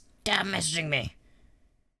 Stop messaging me.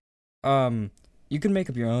 You can make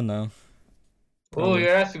up your own though. Oh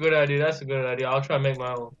yeah, that's a good idea. I'll try to make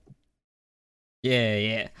my own.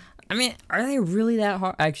 Yeah. I mean, are they really that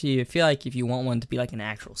hard? Actually, I feel like if you want one to be like an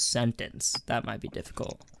actual sentence, that might be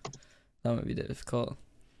difficult. I'm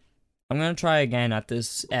gonna try again at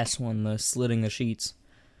this S one, the slitting the sheets.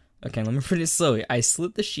 Okay, let me read it slowly. I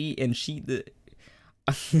slit the sheet and sheet the.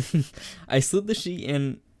 I slit the sheet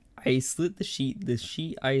and I slit the sheet. The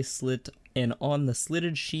sheet I slit, and on the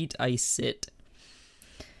slitted sheet I sit.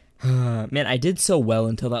 Man, I did so well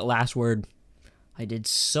until that last word. Team. I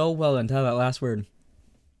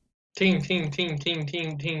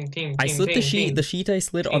slit the sheet. The sheet I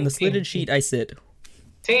slit, on the slitted sheet I sit.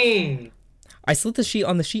 Team. I slit the sheet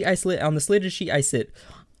on the sheet I slit, on the slitted sheet I sit.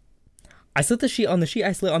 I slit the sheet on the sheet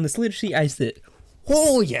I slit, on the slitted sheet I sit.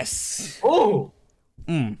 Oh, yes! Oh!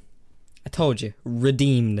 I told you.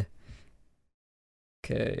 Redeemed.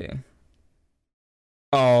 Okay.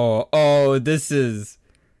 Oh, this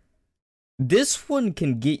one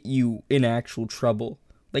can get you in actual trouble.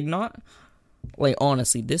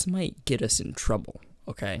 Honestly, this might get us in trouble,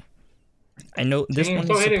 okay? I know this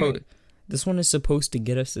one is supposed to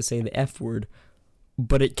get us to say the F word,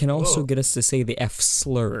 but it can also get us to say the F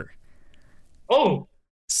slur. Oh!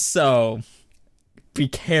 So, be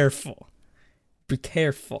careful.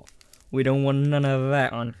 We don't want none of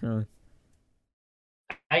that on here.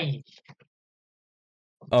 Aye.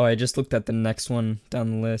 Oh, I just looked at the next one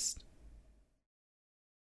down the list.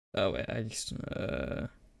 Oh, wait,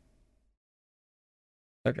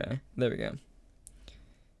 okay, there we go.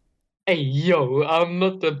 Hey, yo, I'm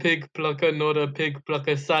not the pig plucker, nor the pig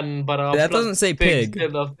plucker son, but I'll That doesn't say pig.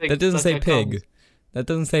 That doesn't say pig. That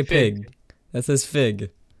doesn't say pig. That says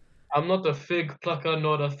fig. I'm not the fig plucker,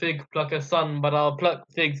 nor the fig plucker son, but I'll pluck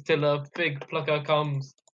figs till the fig plucker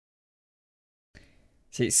comes.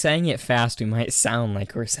 See, saying it fast, we might sound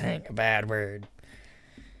like we're saying a bad word.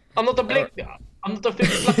 I'm not the blink. I'm not a fig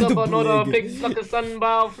plucker, The but not a plague. pig plucker.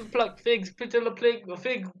 Sunbow pluck figs till a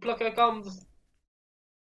fig plucker comes.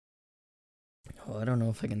 Oh, I don't know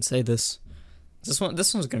if I can say this. This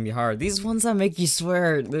one's gonna be hard. These ones that make you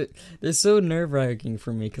swear, they're so nerve-wracking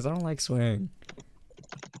for me because I don't like swearing.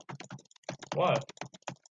 Why?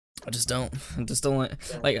 I just don't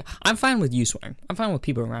like. I'm fine with you swearing. I'm fine with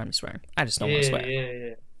people around me swearing. I just don't want to swear.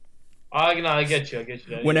 Yeah. I get you.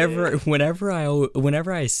 Whenever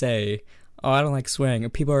I say, oh, I don't like swearing,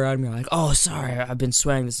 and people around me are like, oh, sorry, I've been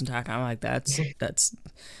swearing this entire time. I'm like, that's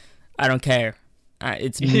I don't care.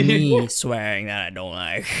 It's me swearing that I don't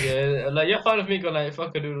like. Yeah, like you're fine with me going like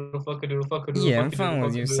fuck a doodle. Yeah, I'm fine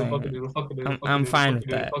with you saying. I'm fine with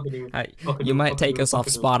that. You might take us off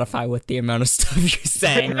Spotify with the amount of stuff you're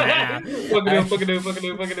saying right now. Fuck a doodle.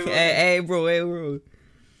 Hey, bro.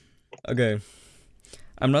 Okay.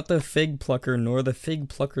 I'm not the fig plucker nor the fig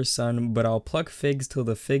plucker's son, but I'll pluck figs till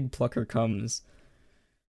the fig plucker comes.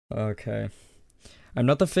 Okay. I'm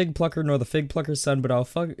not the fig plucker nor the fig plucker's son, but I'll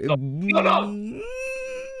fuck. No.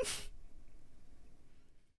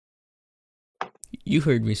 You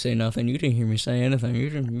heard me say nothing. You didn't hear me say anything.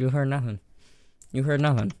 You heard nothing. You heard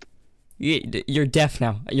nothing. You're deaf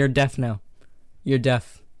now. You're deaf. You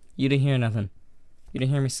didn't hear nothing. You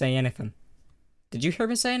didn't hear me say anything. Did you hear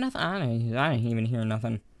me say nothing? I didn't even hear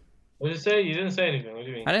nothing. What did you say? You didn't say anything. What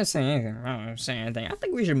do you mean? I didn't say anything. I don't say anything. I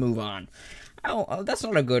think we should move on. That's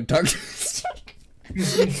not a good talk.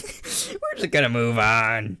 We're just gonna move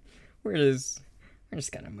on. We're just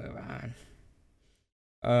gonna move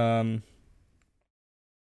on.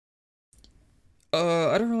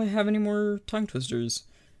 I don't really have any more tongue twisters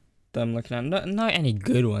that I'm looking at. Not any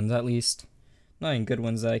good ones, at least. Not any good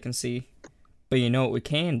ones that I can see. But you know what we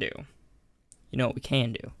can do?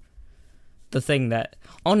 The thing that...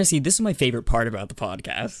 Honestly, this is my favorite part about the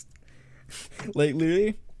podcast. Like,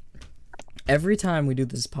 literally, every time we do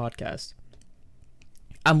this podcast,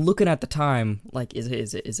 I'm looking at the time, like, is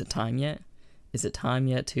it time yet? Is it time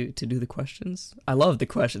yet to do the questions? I love the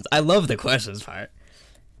questions. I love the questions part.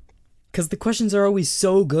 Because the questions are always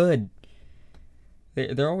so good.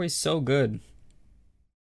 They're always so good.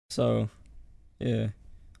 So, yeah.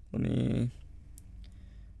 Let me...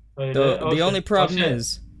 The only problem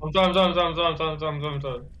is... I'm sorry.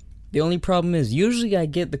 The only problem is, usually I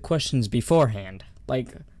get the questions beforehand. Like,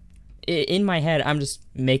 in my head, I'm just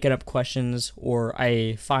making up questions, or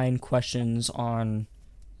I find questions on,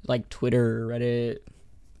 like, Twitter, Reddit,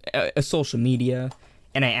 a social media,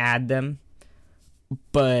 and I add them.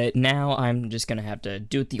 But now I'm just gonna have to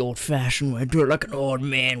do it the old-fashioned way, do it like an old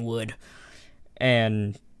man would,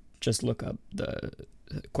 and just look up the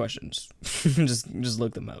questions. just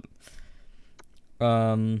look them up.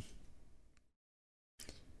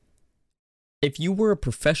 If you were a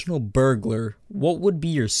professional burglar, what would be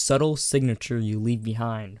your subtle signature you leave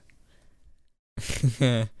behind?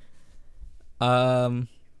 I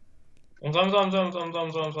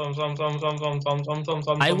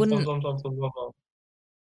wouldn't...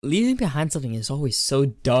 Leaving behind something is always so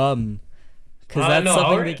dumb. Because that's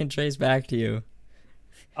something they can trace back to you.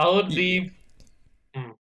 I would leave...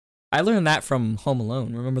 I learned that from Home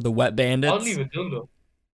Alone. Remember the wet bandits? I would leave a dildo.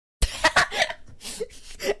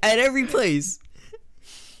 At every place.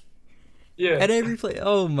 Yeah. At every place.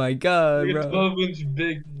 Oh my god, like bro. 12-inch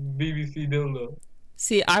big BBC dildo.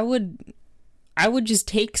 See, I would just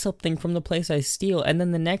take something from the place I steal, and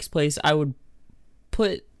then the next place I would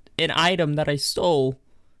put an item that I stole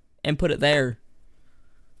and put it there.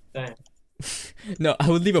 Dang. No, I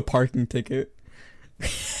would leave a parking ticket.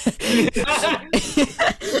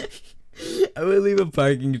 I would leave a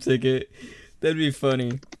parking ticket. That'd be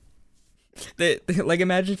funny. Like,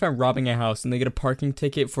 imagine if I'm robbing a house and they get a parking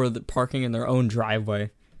ticket for the parking in their own driveway.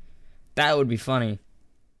 That would be funny.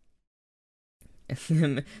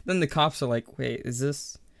 And then the cops are like, wait, is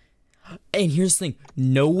this... And here's the thing.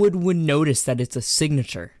 No one would notice that it's a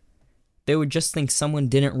signature. They would just think someone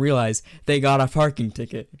didn't realize they got a parking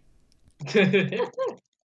ticket.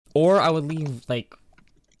 Or I would leave, like,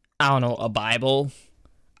 I don't know, a Bible.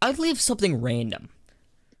 I'd leave something random.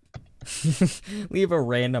 Leave a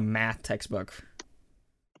random math textbook.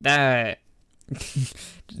 That...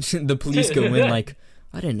 The police go in like,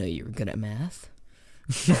 I didn't know you were good at math.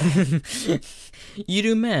 You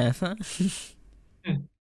do math, huh?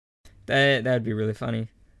 That'd be really funny.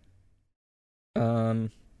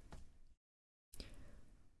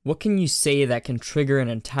 What can you say that can trigger an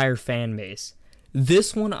entire fan base?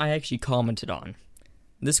 This one I actually commented on.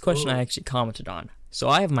 This question I actually commented on. So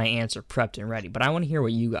I have my answer prepped and ready, but I want to hear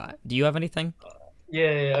what you got. Do you have anything?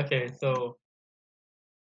 Yeah, okay, so...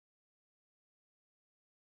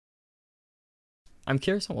 I'm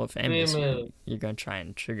curious on what famous you're gonna try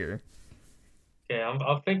and trigger. Okay,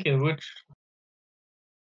 I'm thinking which.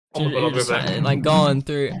 Oh my God, you're just like going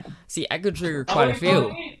through. See, I could trigger quite a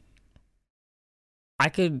few. I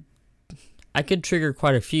could trigger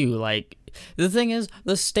quite a few. Like, the thing is,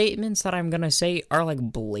 the statements that I'm gonna say are like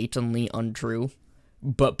blatantly untrue,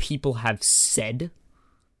 but people have said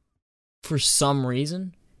for some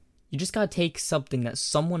reason. You just gotta take something that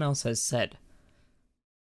someone else has said.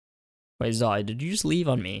 Wait, Zai, did you just leave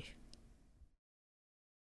on me?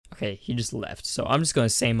 Okay, he just left, so I'm just gonna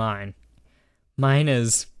say mine. Mine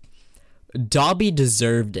is, Dobby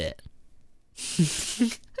deserved it.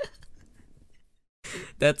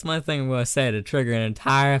 That's my thing I'm gonna say to trigger an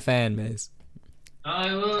entire fan base.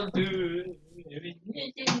 I will do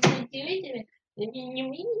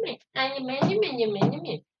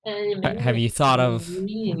Have you thought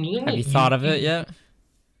of it yet?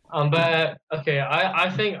 But okay, I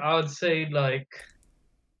think I would say like.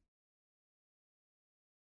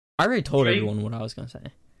 I already told everyone what I was gonna say.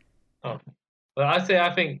 Oh, but I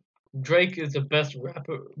think Drake is the best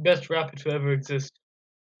rapper to ever exist.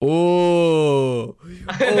 Oh,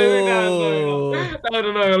 I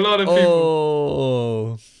don't know a lot of people.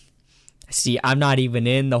 Oh, see, I'm not even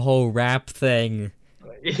in the whole rap thing,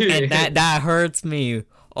 and that hurts me.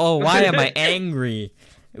 Oh, why am I angry?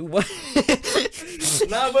 What?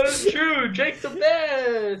 Nah, but it's true. Drake's the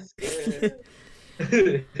best.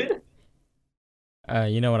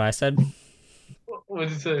 You know what I said? What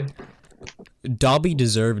did you say? Dobby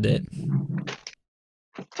deserved it.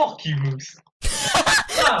 Fuck you, Moose.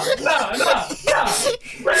 Nah.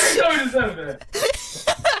 Where you deserve it?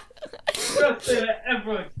 Don't say that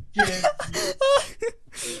ever again.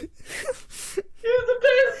 You're the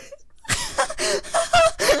best.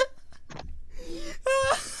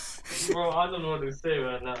 Bro, I don't know what to say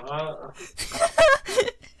right now.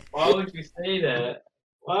 Why would you say that?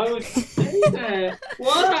 Why would you say that?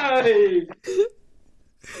 Why?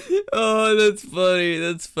 Oh, that's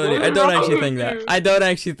funny. I don't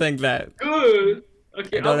actually think that. Good.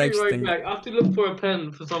 Okay, I'll be right back. I have to look for a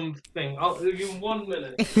pen for something. I'll give you 1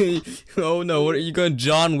 minute. Oh no, what are you gonna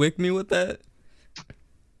John Wick me with that?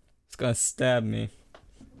 It's gonna stab me.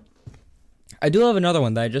 I do have another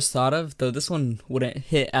one that I just thought of, though this one wouldn't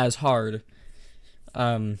hit as hard.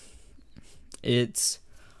 It's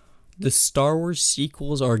the Star Wars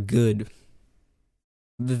sequels are good.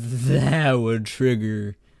 That would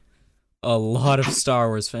trigger a lot of Star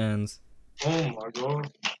Wars fans. Oh my God.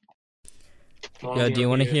 Yeah, do you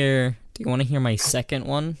want to hear my second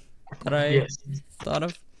one that I thought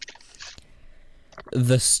of?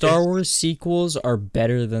 The Star Wars sequels are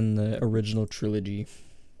better than the original trilogy.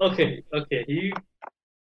 Okay.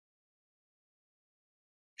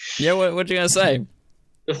 Yeah, what you gonna say?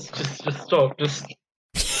 Just stop.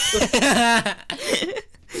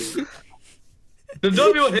 The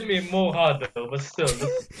Dobby one hit me more hard though, but still.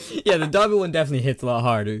 Yeah, the Dobby one definitely hits a lot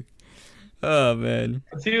harder. Oh man.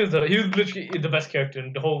 He was literally the best character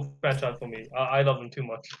in the whole franchise for me. I love him too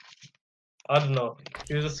much. I don't know.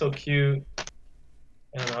 He was just so cute.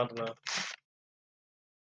 And I don't know.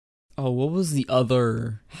 Oh, what was the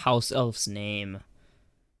other house elf's name?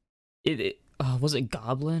 Was it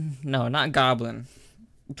Goblin? No, not Goblin.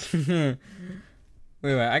 wait,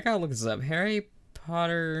 I gotta look this up. Harry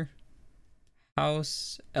Potter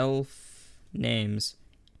house elf names.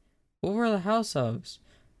 What were the house elves?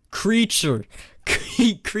 Creature.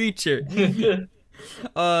 Creature.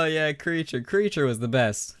 Oh yeah, Creature. Creature was the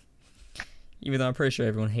best. Even though I'm pretty sure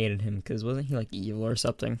everyone hated him, because wasn't he like evil or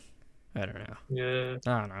something? I don't know. Yeah.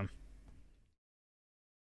 I don't know.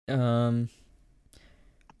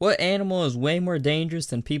 What animal is way more dangerous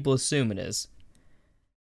than people assume it is?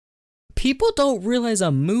 People don't realize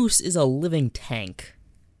a moose is a living tank.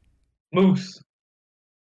 Moose.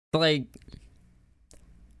 Like,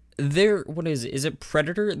 what is it? Is it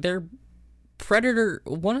predator?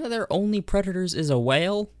 One of their only predators is a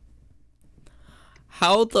whale?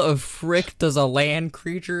 How the frick does a land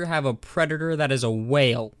creature have a predator that is a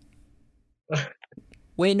whale?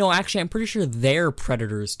 Wait, no, actually, I'm pretty sure they're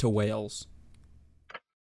predators to whales.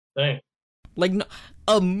 Dang. Like, no,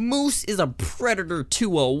 a moose is a predator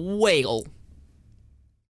to a whale.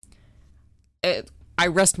 I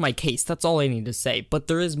rest my case. That's all I need to say. But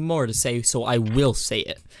there is more to say, so I will say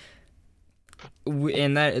it.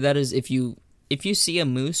 And that is, if you see a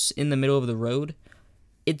moose in the middle of the road,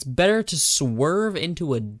 it's better to swerve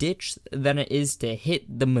into a ditch than it is to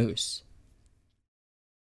hit the moose.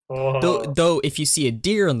 Oh. Though, if you see a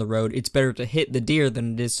deer on the road, it's better to hit the deer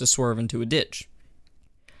than it is to swerve into a ditch.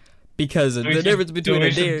 Because the difference between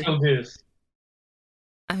a deer... Kill his.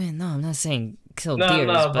 I mean, no, I'm not saying kill No, deers,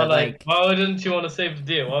 no, but but like, why wouldn't you want to save the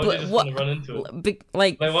deer? Why would you but just what? want to run into it?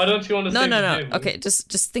 Like, Like, why don't you want to no, save no, the no. deer, bro? Okay,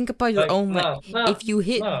 just think about your Like, own. Like, no, no, if you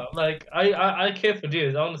hit, no. Like, I care for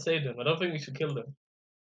deers. I want to save them. I don't think we should kill them.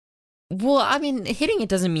 well, I mean, hitting it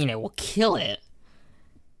doesn't mean it will kill it.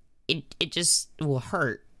 It just will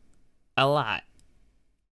hurt a lot.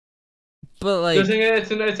 But like, It's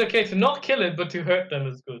okay to not kill it, but to hurt them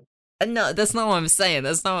is good. no, that's not what I'm saying.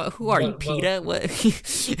 That's not. Who are you, PETA? What?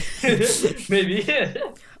 Maybe. Yeah.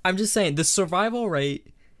 I'm just saying the survival rate.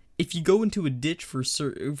 If you go into a ditch for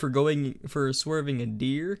swerving a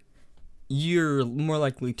deer, you're more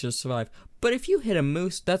likely to survive. But if you hit a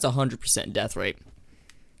moose, that's 100% death rate.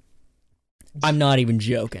 I'm not even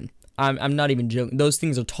joking. I'm not even joking. Those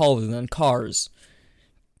things are taller than cars.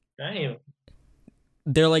 Damn.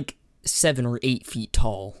 They're like 7 or 8 feet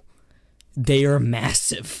tall. They are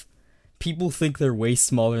massive. People think they're way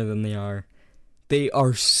smaller than they are. They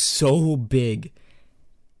are so big.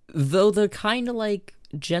 Though they're kind of like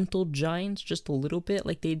gentle giants, just a little bit.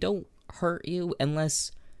 Like, they don't hurt you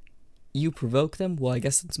unless you provoke them. Well, I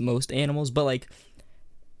guess it's most animals, but like,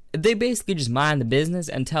 they basically just mind the business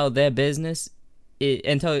until their business,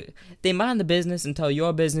 until they mind the business until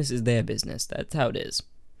your business is their business. That's how it is.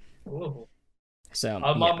 Ooh. So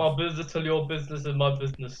I mind my business till your business is my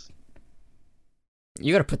business.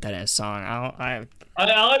 You gotta put that in a song. Bro, I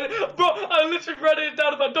literally read it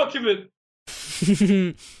down in my document.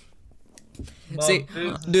 See,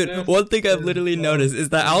 dude, one thing I've literally noticed is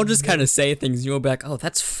that I'll just kind of say things and you'll be like, oh,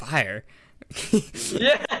 that's fire.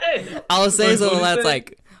 Yeah. I'll say something that's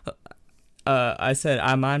like, I said,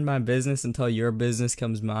 I mind my business until your business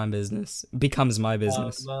becomes my business. I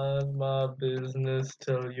mind my business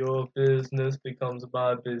till your business becomes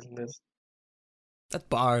my business. That's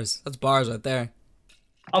bars. That's bars right there.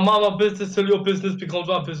 I mind my business till your business becomes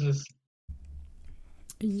my business.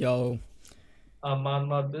 Yo. I mind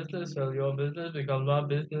my business till your business becomes my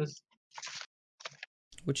business.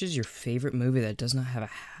 Which is your favorite movie that does not have a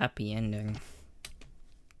happy ending?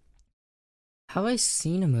 Have I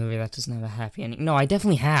seen a movie that doesn't have a happy ending? No, I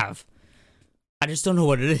definitely have. I just don't know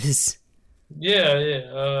what it is.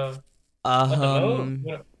 Yeah. I don't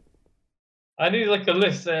know. I need like a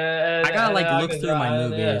list. I gotta like look through my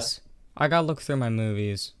movies. I gotta look through my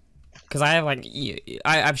movies. Cause I have like,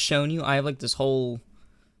 I've shown you, I have like this whole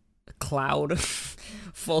cloud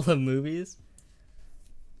full of movies.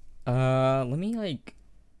 Let me like,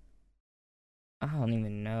 I don't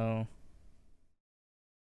even know.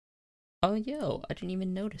 Oh, yo, I didn't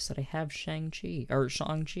even notice that I have Shang-Chi.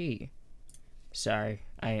 Sorry,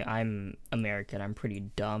 I'm American. I'm pretty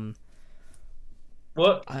dumb.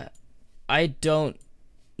 What? I don't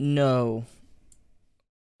know.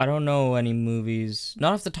 I don't know any movies.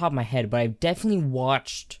 Not off the top of my head, but I've definitely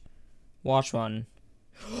watched one.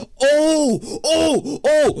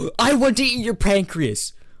 Oh! I want to eat your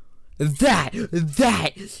pancreas. That.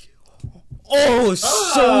 Oh,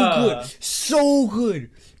 so good.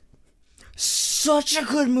 Such a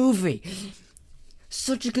good movie.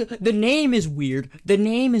 The name is weird. The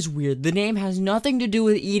name has nothing to do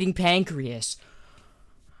with eating pancreas.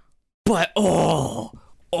 But,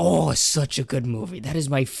 such a good movie. That is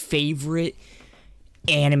my favorite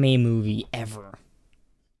anime movie ever.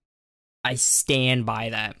 I stand by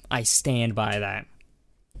that.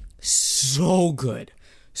 So good.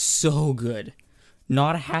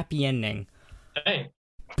 Not a happy ending. Dang.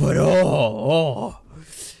 But,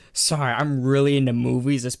 sorry, I'm really into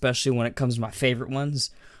movies, especially when it comes to my favorite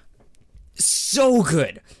ones. So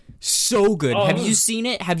good. Oh. Have you seen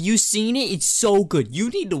it? It's so good. You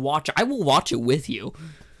need to watch it. I will watch it with you.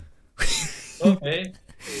 Okay.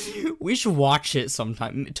 We should watch it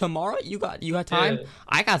sometime. Tomorrow? You got time? Yeah.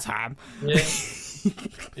 I got time. Yeah.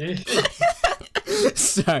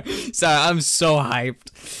 Sorry, I'm so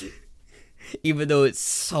hyped. Even though it's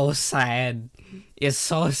so sad. It's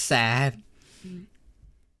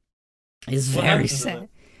very sad.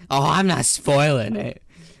 Oh, I'm not spoiling it.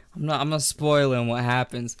 I'm not spoiling what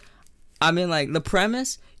happens. I mean, like, the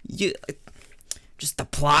premise, just the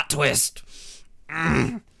plot twist.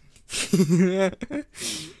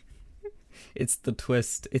 It's the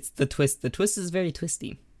twist. The twist is very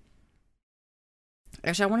twisty.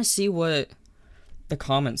 Actually, I want to see what the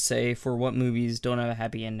comments say for what movies don't have a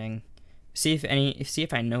happy ending. See if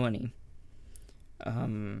I know any.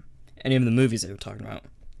 Any of the movies they were talking about.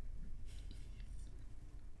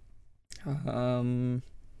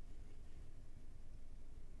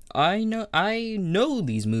 I know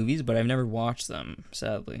these movies, but I've never watched them,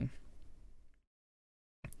 sadly.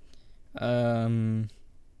 Man,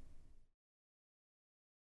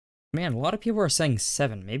 a lot of people are saying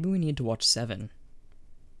 7. Maybe we need to watch 7.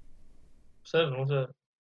 Seven, what's that?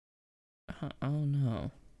 I don't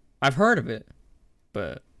know. I've heard of it,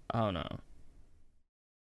 but I don't know.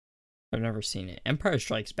 I've never seen it. Empire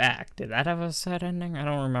Strikes Back. Did that have a sad ending? I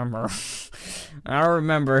don't remember. I don't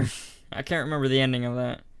remember. I can't remember the ending of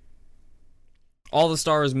that. All the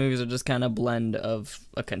Star Wars movies are just kind of blend of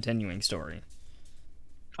a continuing story.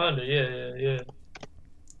 Kinda, yeah.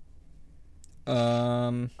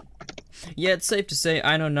 Yeah, it's safe to say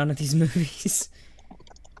I know none of these movies.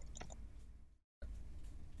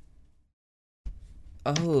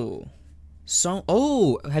 Oh.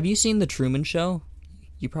 Have you seen The Truman Show?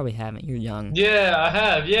 You probably haven't. You're young. Yeah, I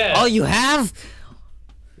have, yeah. Oh, you have?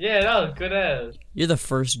 Yeah, that was good ass. You're the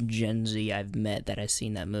first Gen Z I've met that has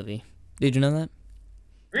seen that movie. Did you know that?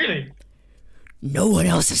 Really? No one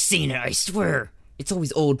else has seen it, I swear. It's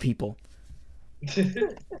always old people.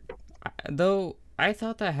 Though, I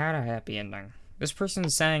thought that had a happy ending. This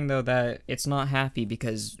person's saying, though, that it's not happy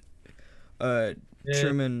because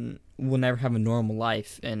Truman will never have a normal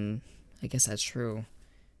life, and I guess that's true.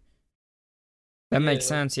 That makes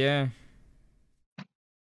sense, yeah.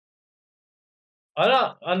 I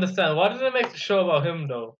don't understand. Why did they make the show about him,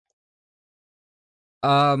 though?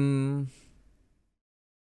 They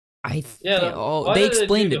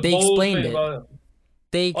explained it.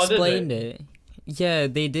 They explained it. Yeah,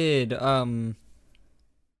 they did.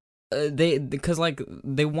 Because like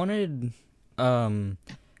they wanted,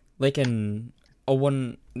 like they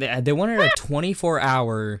wanted a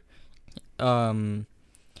 24-hour,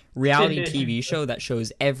 reality TV show that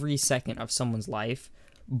shows every second of someone's life,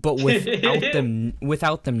 but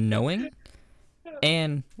without them knowing.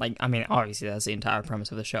 And like, I mean, obviously that's the entire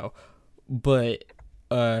premise of the show, but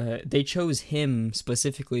they chose him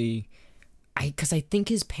specifically, because I think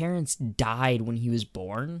his parents died when he was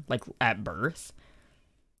born, like at birth.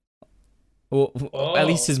 Well, at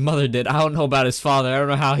least his mother did. I don't know about his father. I don't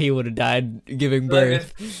know how he would have died giving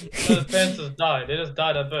birth. His parents just died. They just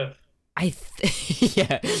died at birth.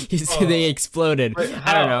 Yeah, they exploded. Wait,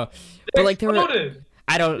 I don't know, but like they were.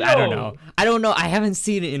 I don't know. I haven't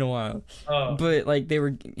seen it in a while. But like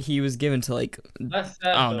he was given to like, that's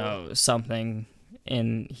sad, I don't know, something,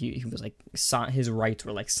 and he was like his rights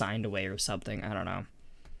were like signed away or something. I don't know.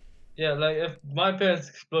 Yeah, like if my parents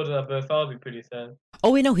exploded at birth, I would be pretty sad.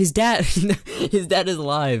 Oh wait, no, his dad is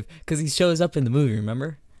alive because he shows up in the movie.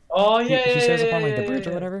 Remember? Oh yeah, he shows up on like the bridge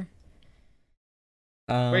or whatever.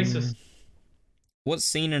 Racist. What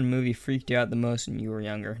scene in a movie freaked you out the most when you were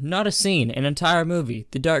younger? Not a scene, an entire movie.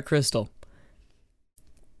 The Dark Crystal.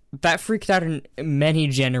 That freaked out in many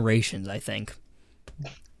generations, I think.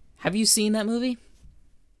 Have you seen that movie?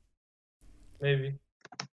 Maybe.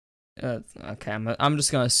 Okay, I'm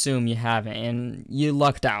just gonna assume you haven't, and you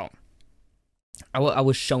lucked out. I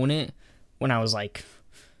was shown it when I was like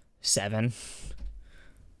 7.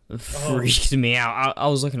 Freaked me out. I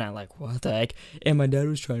was looking at like, what the heck? And my dad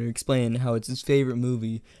was trying to explain how it's his favorite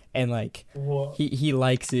movie, and like he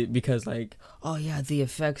likes it because like, oh yeah, the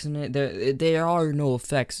effects in it, there are no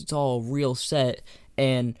effects. It's all real set,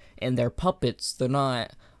 and they're puppets. They're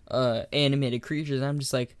not animated creatures. I'm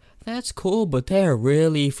just like, that's cool, but they're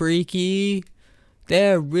really freaky.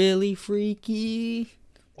 They're really freaky.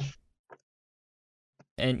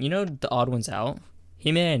 And you know The Odd Ones Out?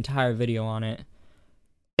 He made an entire video on it.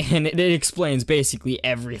 And it explains basically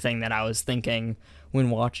everything that I was thinking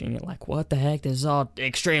when watching it. Like, what the heck? This is all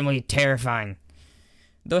extremely terrifying.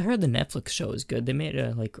 Though I heard the Netflix show is good. They made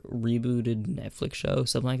a, like, rebooted Netflix show,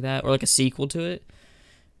 something like that. Or, like, a sequel to it.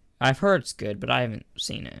 I've heard it's good, but I haven't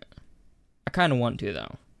seen it. I kind of want to,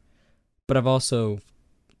 though. But I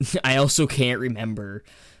also can't remember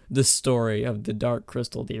the story of The Dark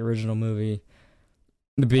Crystal, the original movie.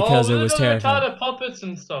 Because it was terrifying. The puppets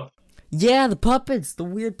and stuff. Yeah, the puppets, the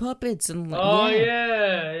weird puppets, and like,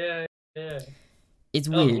 yeah. It's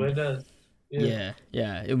weird.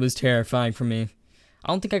 Yeah, it was terrifying for me. I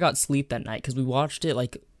don't think I got sleep that night because we watched it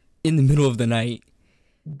like in the middle of the night.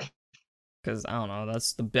 Because I don't know,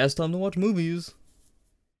 that's the best time to watch movies.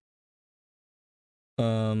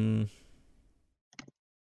 I'm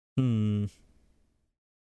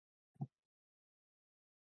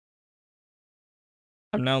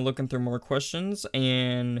now looking through more questions,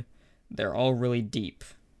 and they're all really deep.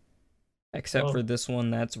 Except for this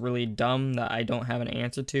one that's really dumb that I don't have an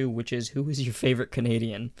answer to, which is, who is your favorite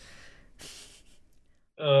Canadian?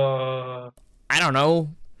 I don't know.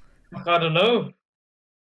 I don't know.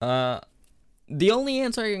 The only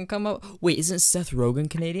answer I can come up... Wait, isn't Seth Rogen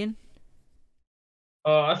Canadian?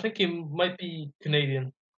 I think he might be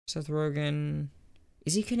Canadian. Seth Rogen...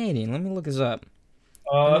 Is he Canadian? Let me look this up.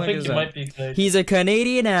 I think he might be Canadian. He's a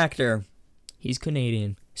Canadian actor. He's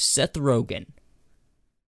Canadian. Seth Rogen.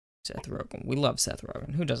 Seth Rogen. We love Seth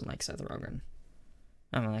Rogen. Who doesn't like Seth Rogen?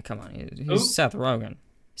 I mean, like, come on. Who's Seth Rogen?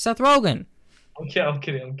 Seth Rogen! Okay, I'm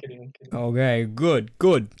kidding. Okay, good.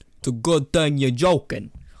 It's a good thing you're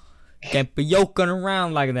joking. Can't be joking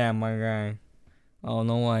around like that, my guy. Oh,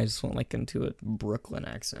 no, I just went, like, into a Brooklyn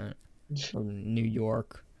accent. Or New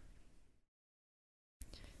York.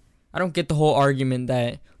 I don't get the whole argument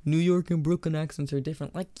that New York and Brooklyn accents are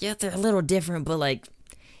different. Like, yeah, they're a little different, but, like,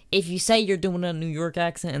 if you say you're doing a New York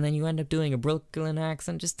accent and then you end up doing a Brooklyn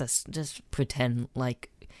accent, just pretend like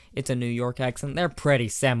it's a New York accent. They're pretty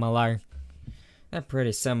similar.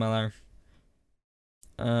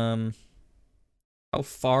 How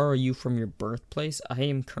far are you from your birthplace? I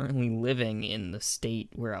am currently living in the state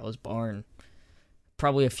where I was born.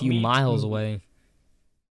 Probably a few miles away.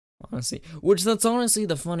 Honestly. Which, that's honestly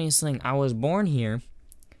the funniest thing. I was born here.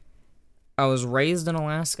 I was raised in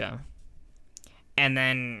Alaska. And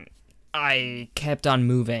then I kept on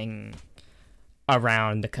moving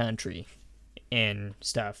around the country and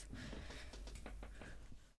stuff.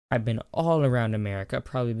 I've been all around America.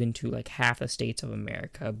 Probably been to like half the states of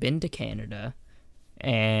America. Been to Canada.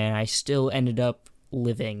 And I still ended up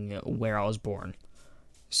living where I was born.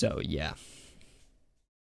 So, yeah.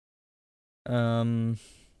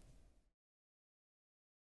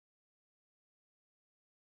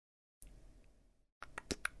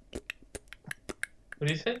 What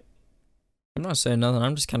do you say? I'm not saying nothing.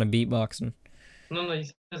 I'm just kind of beatboxing. No, you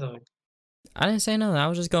said something. I didn't say nothing. I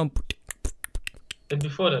was just going...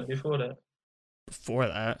 Before that? Before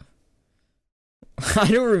that? I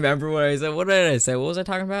don't remember what I said. What did I say? What was I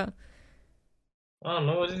talking about? I don't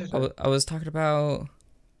know. What did you say? I was talking about...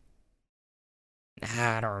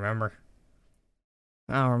 I don't remember.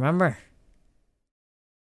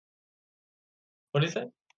 What did you say?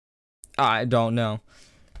 I don't know.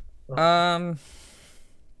 Oh.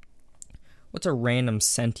 What's a random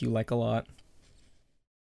scent you like a lot?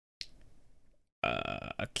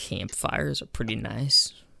 Campfires are pretty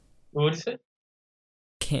nice. What did you say?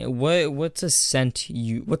 What's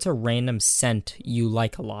a random scent you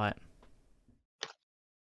like a lot?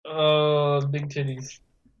 Big titties.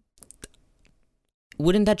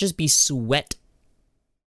 Wouldn't that just be sweat?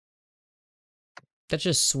 That's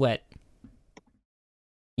just sweat.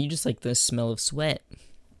 You just like the smell of sweat.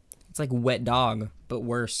 It's like wet dog, but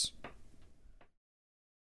worse.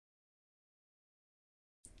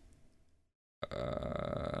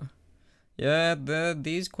 Yeah,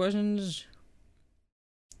 these questions...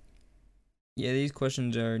 Yeah, these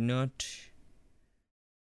questions are not...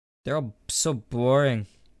 They're all so boring.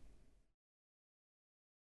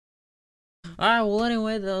 Alright, well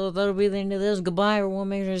anyway, that'll be the end of this. Goodbye, everyone.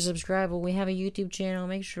 Make sure to subscribe. We have a YouTube channel.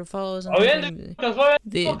 Make sure to follow us on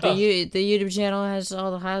the YouTube channel has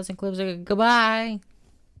all the highlights and clips. Goodbye.